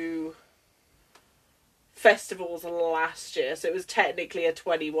to festivals last year, so it was technically a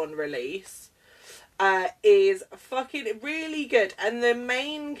 21 release, is fucking really good. And the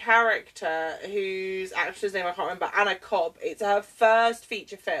main character, whose actress name I can't remember, Anna Cobb, it's her first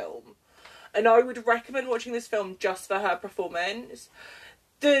feature film. And I would recommend watching this film just for her performance.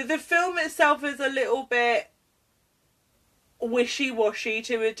 The film itself is a little bit wishy-washy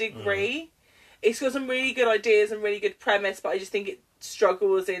to a degree. It's got some really good ideas and really good premise, but I just think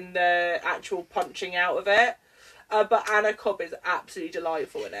struggles in the actual punching out of it. But Anna Cobb is absolutely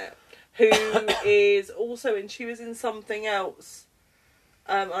delightful in it. Who is also she was in something else.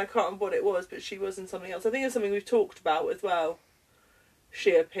 I can't remember what it was, but she was in something else. I think it's something we've talked about as well.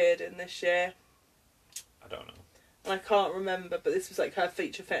 She appeared in this year. I don't know. And I can't remember, but this was like her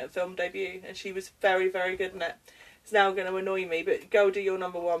feature film debut, and she was very, very good in it. It's now going to annoy me, but go do your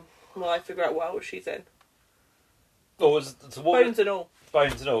number one while I figure out what else she's in. Bones and All.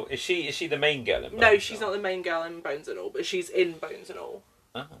 Bones and All. Is she the main girl in Bones? No, she's not the main girl in Bones and All, but she's in Bones and All.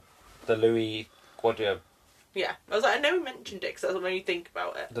 Oh. The Louis Guadia. Yeah. I was like, I know we mentioned it, because that's what made me think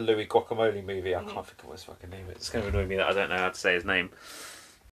about it. The Louis Guacamole movie. I can't think of what his fucking name is. It's going to annoy me that I don't know how to say his name.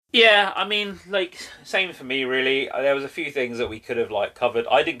 Yeah, I mean, like, same for me, really. There was a few things that we could have, like, covered.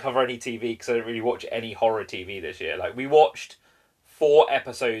 I didn't cover any TV because I didn't really watch any horror TV this year. Like, we watched 4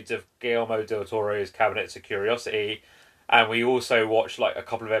 episodes of Guillermo del Toro's Cabinets of Curiosity, and we also watched, like, a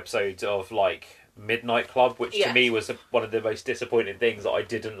couple of episodes of, like, Midnight Club, which to me was one of the most disappointing things that I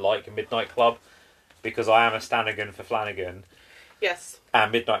didn't like Midnight Club, because I am a Stanigan for Flanagan. Yes.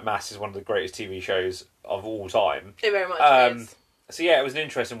 And Midnight Mass is one of the greatest TV shows of all time. It very much is. So yeah, it was an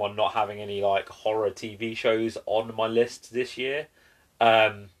interesting one not having any like horror TV shows on my list this year.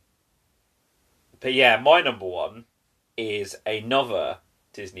 But yeah, my number one is another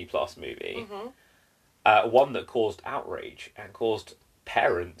Disney Plus movie. One that caused outrage and caused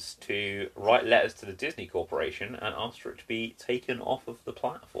parents to write letters to the Disney Corporation and ask for it to be taken off of the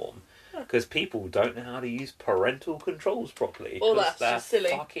platform. Because people don't know how to use parental controls properly. Well, that's they're just silly.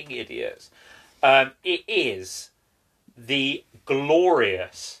 Fucking idiots. It is the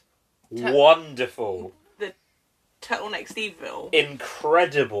glorious, wonderful, the Turtleneck Steveville,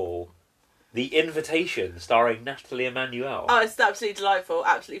 incredible, The Invitation, starring Natalie Emmanuel. Oh, it's absolutely delightful,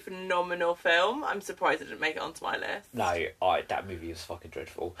 absolutely phenomenal film. I'm surprised it didn't make it onto my list. No, that movie is fucking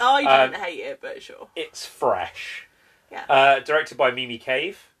dreadful. I don't hate it, but sure. It's fresh. Yeah. Directed by Mimi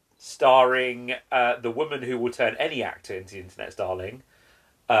Cave, starring the woman who will turn any actor into the internet's darling,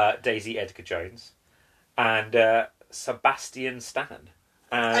 Daisy Edgar Jones, and Sebastian Stan.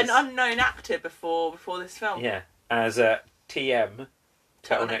 An unknown actor before this film. Yeah, as TM,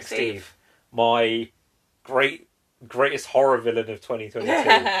 Turtleneck Steve. My greatest horror villain of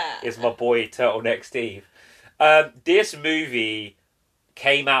 2022 is my boy Turtleneck Steve. This movie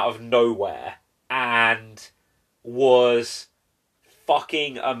came out of nowhere and was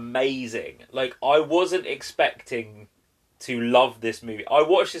fucking amazing. Like, I wasn't expecting to love this movie. I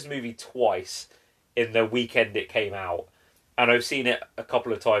watched this movie twice in the weekend it came out, and I've seen it a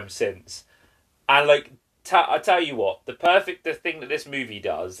couple of times since. And like, I tell you what, the thing that this movie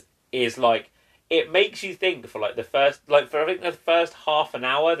does is like, it makes you think for like the first, like for I think the first half an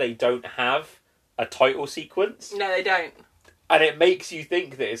hour they don't have a title sequence. No, they don't. And it makes you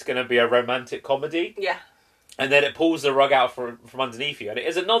think that it's going to be a romantic comedy. Yeah. And then it pulls the rug out from underneath you, and it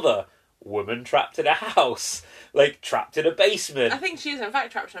is another woman trapped in a house, like trapped in a basement. I think she is in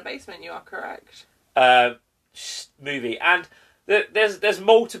fact trapped in a basement. You are correct. Movie, and there's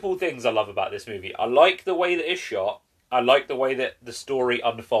multiple things I love about this movie. I like the way that it's shot. I like the way that the story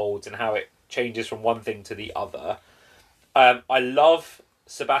unfolds and how it changes from one thing to the other. I love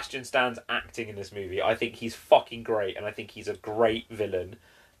Sebastian Stan's acting in this movie. I think he's fucking great, and I think he's a great villain.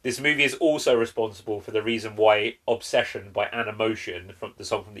 This movie is also responsible for the reason why Obsession by Animotion, from the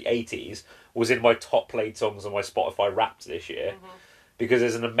song from the 80s, was in my top played songs on my Spotify Wrapped this year. Mm-hmm. Because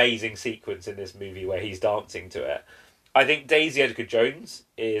there's an amazing sequence in this movie where he's dancing to it. I think Daisy Edgar Jones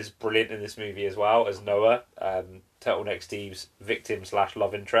is brilliant in this movie as well, as Noah, Turtleneck Steve's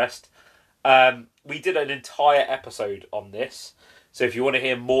victim/love interest. We did an entire episode on this, so if you want to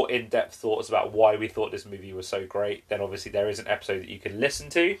hear more in-depth thoughts about why we thought this movie was so great, then obviously there is an episode that you can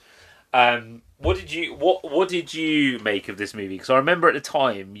listen to. What did you make of this movie? Because I remember at the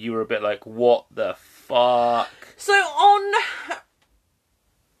time you were a bit like, what the fuck? So on...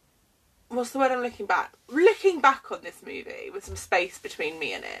 What's the word I'm looking back? Looking back on this movie with some space between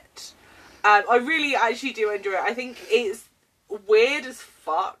me and it, I really actually do enjoy it. I think it's weird as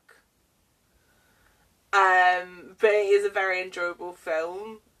fuck, but it is a very enjoyable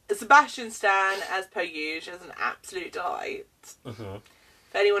film. Sebastian Stan, as per usual, is an absolute delight. Mm-hmm.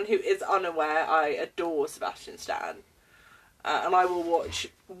 For anyone who is unaware, I adore Sebastian Stan, and I will watch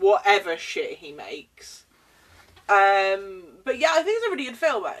whatever shit he makes. But yeah, I think it's a really good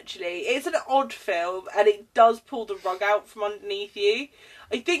film, actually. It's an odd film, and it does pull the rug out from underneath you.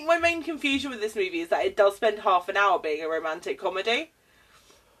 I think my main confusion with this movie is that it does spend half an hour being a romantic comedy.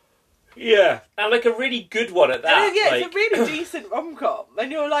 Yeah, and like a really good one at that. And then, yeah, like... it's a really decent rom-com.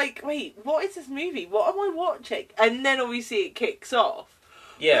 And you're like, wait, what is this movie? What am I watching? And then obviously it kicks off.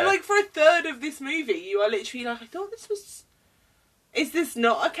 Yeah. But like for a third of this movie, you are literally like, I thought this was... Is this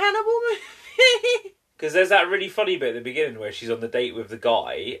not a cannibal movie? Because there's that really funny bit at the beginning where she's on the date with the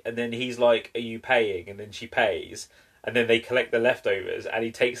guy, and then he's like, are you paying? And then she pays, and then they collect the leftovers, and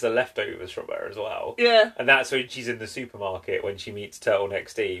he takes the leftovers from her as well. Yeah. And that's when she's in the supermarket when she meets Turtleneck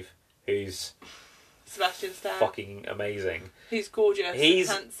Steve, who's Sebastian Stan. fucking amazing. He's gorgeous, He's-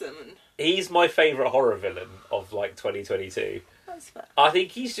 handsome. And... He's my favourite horror villain of like 2022. That's fair. I think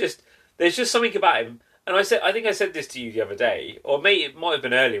he's just... There's just something about him. And I think I said this to you the other day, or maybe it might have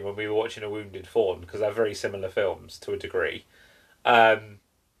been earlier when we were watching A Wounded Fawn, because they're very similar films to a degree.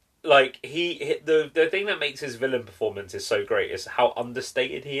 Like the thing that makes his villain performance is so great is how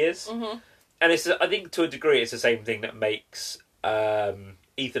understated he is, and I think to a degree it's the same thing that makes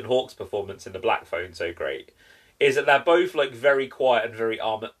Ethan Hawke's performance in The Black Phone so great. Is that they're both like very quiet and very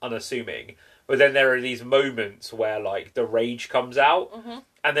unassuming, but then there are these moments where like the rage comes out,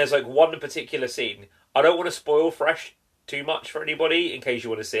 and there's like one particular scene. I don't want to spoil Fresh too much for anybody in case you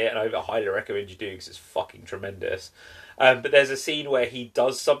want to see it, and I highly recommend you do because it's fucking tremendous. But there's a scene where he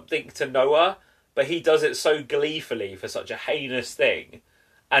does something to Noah, but he does it so gleefully for such a heinous thing,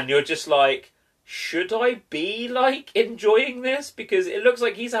 and you're just like, should I be like enjoying this? Because it looks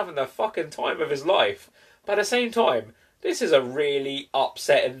like he's having the fucking time of his life, but at the same time, this is a really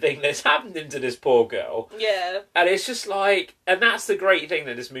upsetting thing that's happening to this poor girl. Yeah. And it's just like, and that's the great thing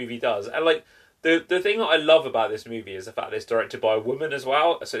that this movie does. And like, the thing that I love about this movie is the fact that it's directed by a woman as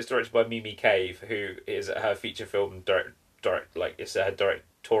well. So it's directed by Mimi Cave, who is her feature film it's her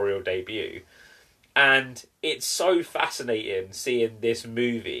directorial debut. And it's so fascinating seeing this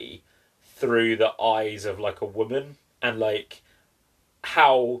movie through the eyes of like a woman, and like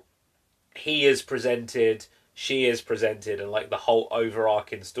how he is presented, she is presented, and like the whole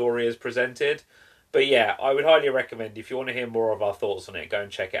overarching story is presented. But yeah, I would highly recommend, if you want to hear more of our thoughts on it, go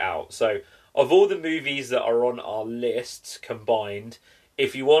and check it out. So of all the movies that are on our lists combined,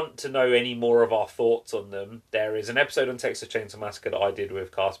 if you want to know any more of our thoughts on them, there is an episode on Texas Chainsaw Massacre that I did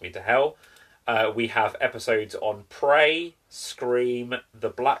with Cast Me to Hell. We have episodes on Prey, Scream, The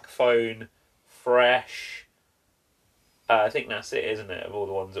Black Phone, Fresh. I think that's it, isn't it, of all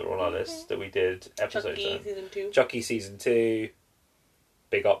the ones that were on our list that we did episodes Chucky on. Season 2. Chucky Season 2.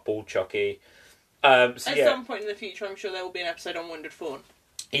 Big up, Bald Chucky. At some point in the future, I'm sure there will be an episode on Wounded Fawn.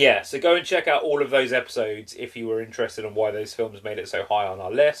 Yeah, so go and check out all of those episodes if you were interested in why those films made it so high on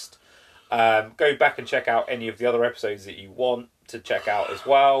our list. Go back and check out any of the other episodes that you want to check out as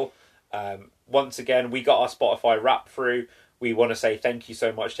well. Once again, we got our Spotify wrap through. We want to say thank you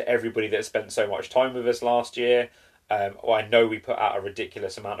so much to everybody that spent so much time with us last year. I know we put out a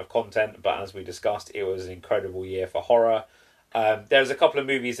ridiculous amount of content, but as we discussed, it was an incredible year for horror. There's a couple of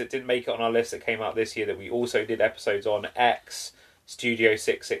movies that didn't make it on our list that came out this year that we also did episodes on. X, Studio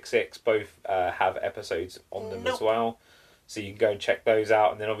 666, both have episodes on them as well. So you can go and check those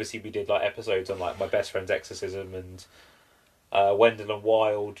out. And then obviously we did like episodes on like My Best Friend's Exorcism and Wendell and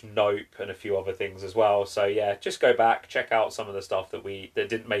Wild, Nope, and a few other things as well. So yeah, just go back, check out some of the stuff that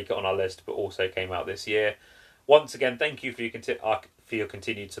didn't make it on our list but also came out this year. Once again, thank you for your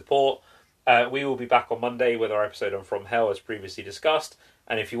continued support. We will be back on Monday with our episode on From Hell, as previously discussed.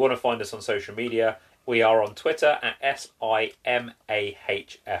 And if you want to find us on social media, we are on Twitter at SIMAHFpod.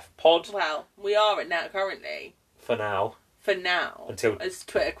 Well, we are at now currently. For now. Until as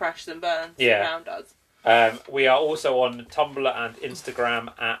Twitter crashes and burns around us. We are also on Tumblr and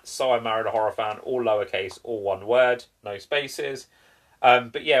Instagram at So I Married a Horror Fan, all lowercase, all one word, no spaces.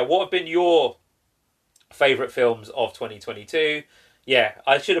 But yeah, what have been your favourite films of 2022? Yeah,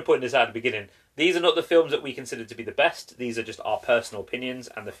 I should have put this out at the beginning. These are not the films that we consider to be the best. These are just our personal opinions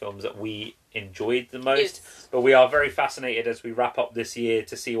and the films that we enjoyed the most. Yes. But we are very fascinated as we wrap up this year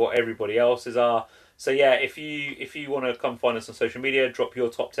to see what everybody else's are. So yeah, if you want to come find us on social media, drop your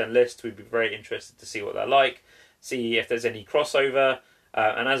top 10 list. We'd be very interested to see what they're like. See if there's any crossover.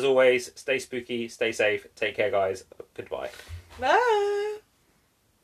 And as always, stay spooky, stay safe. Take care, guys. Goodbye. Bye.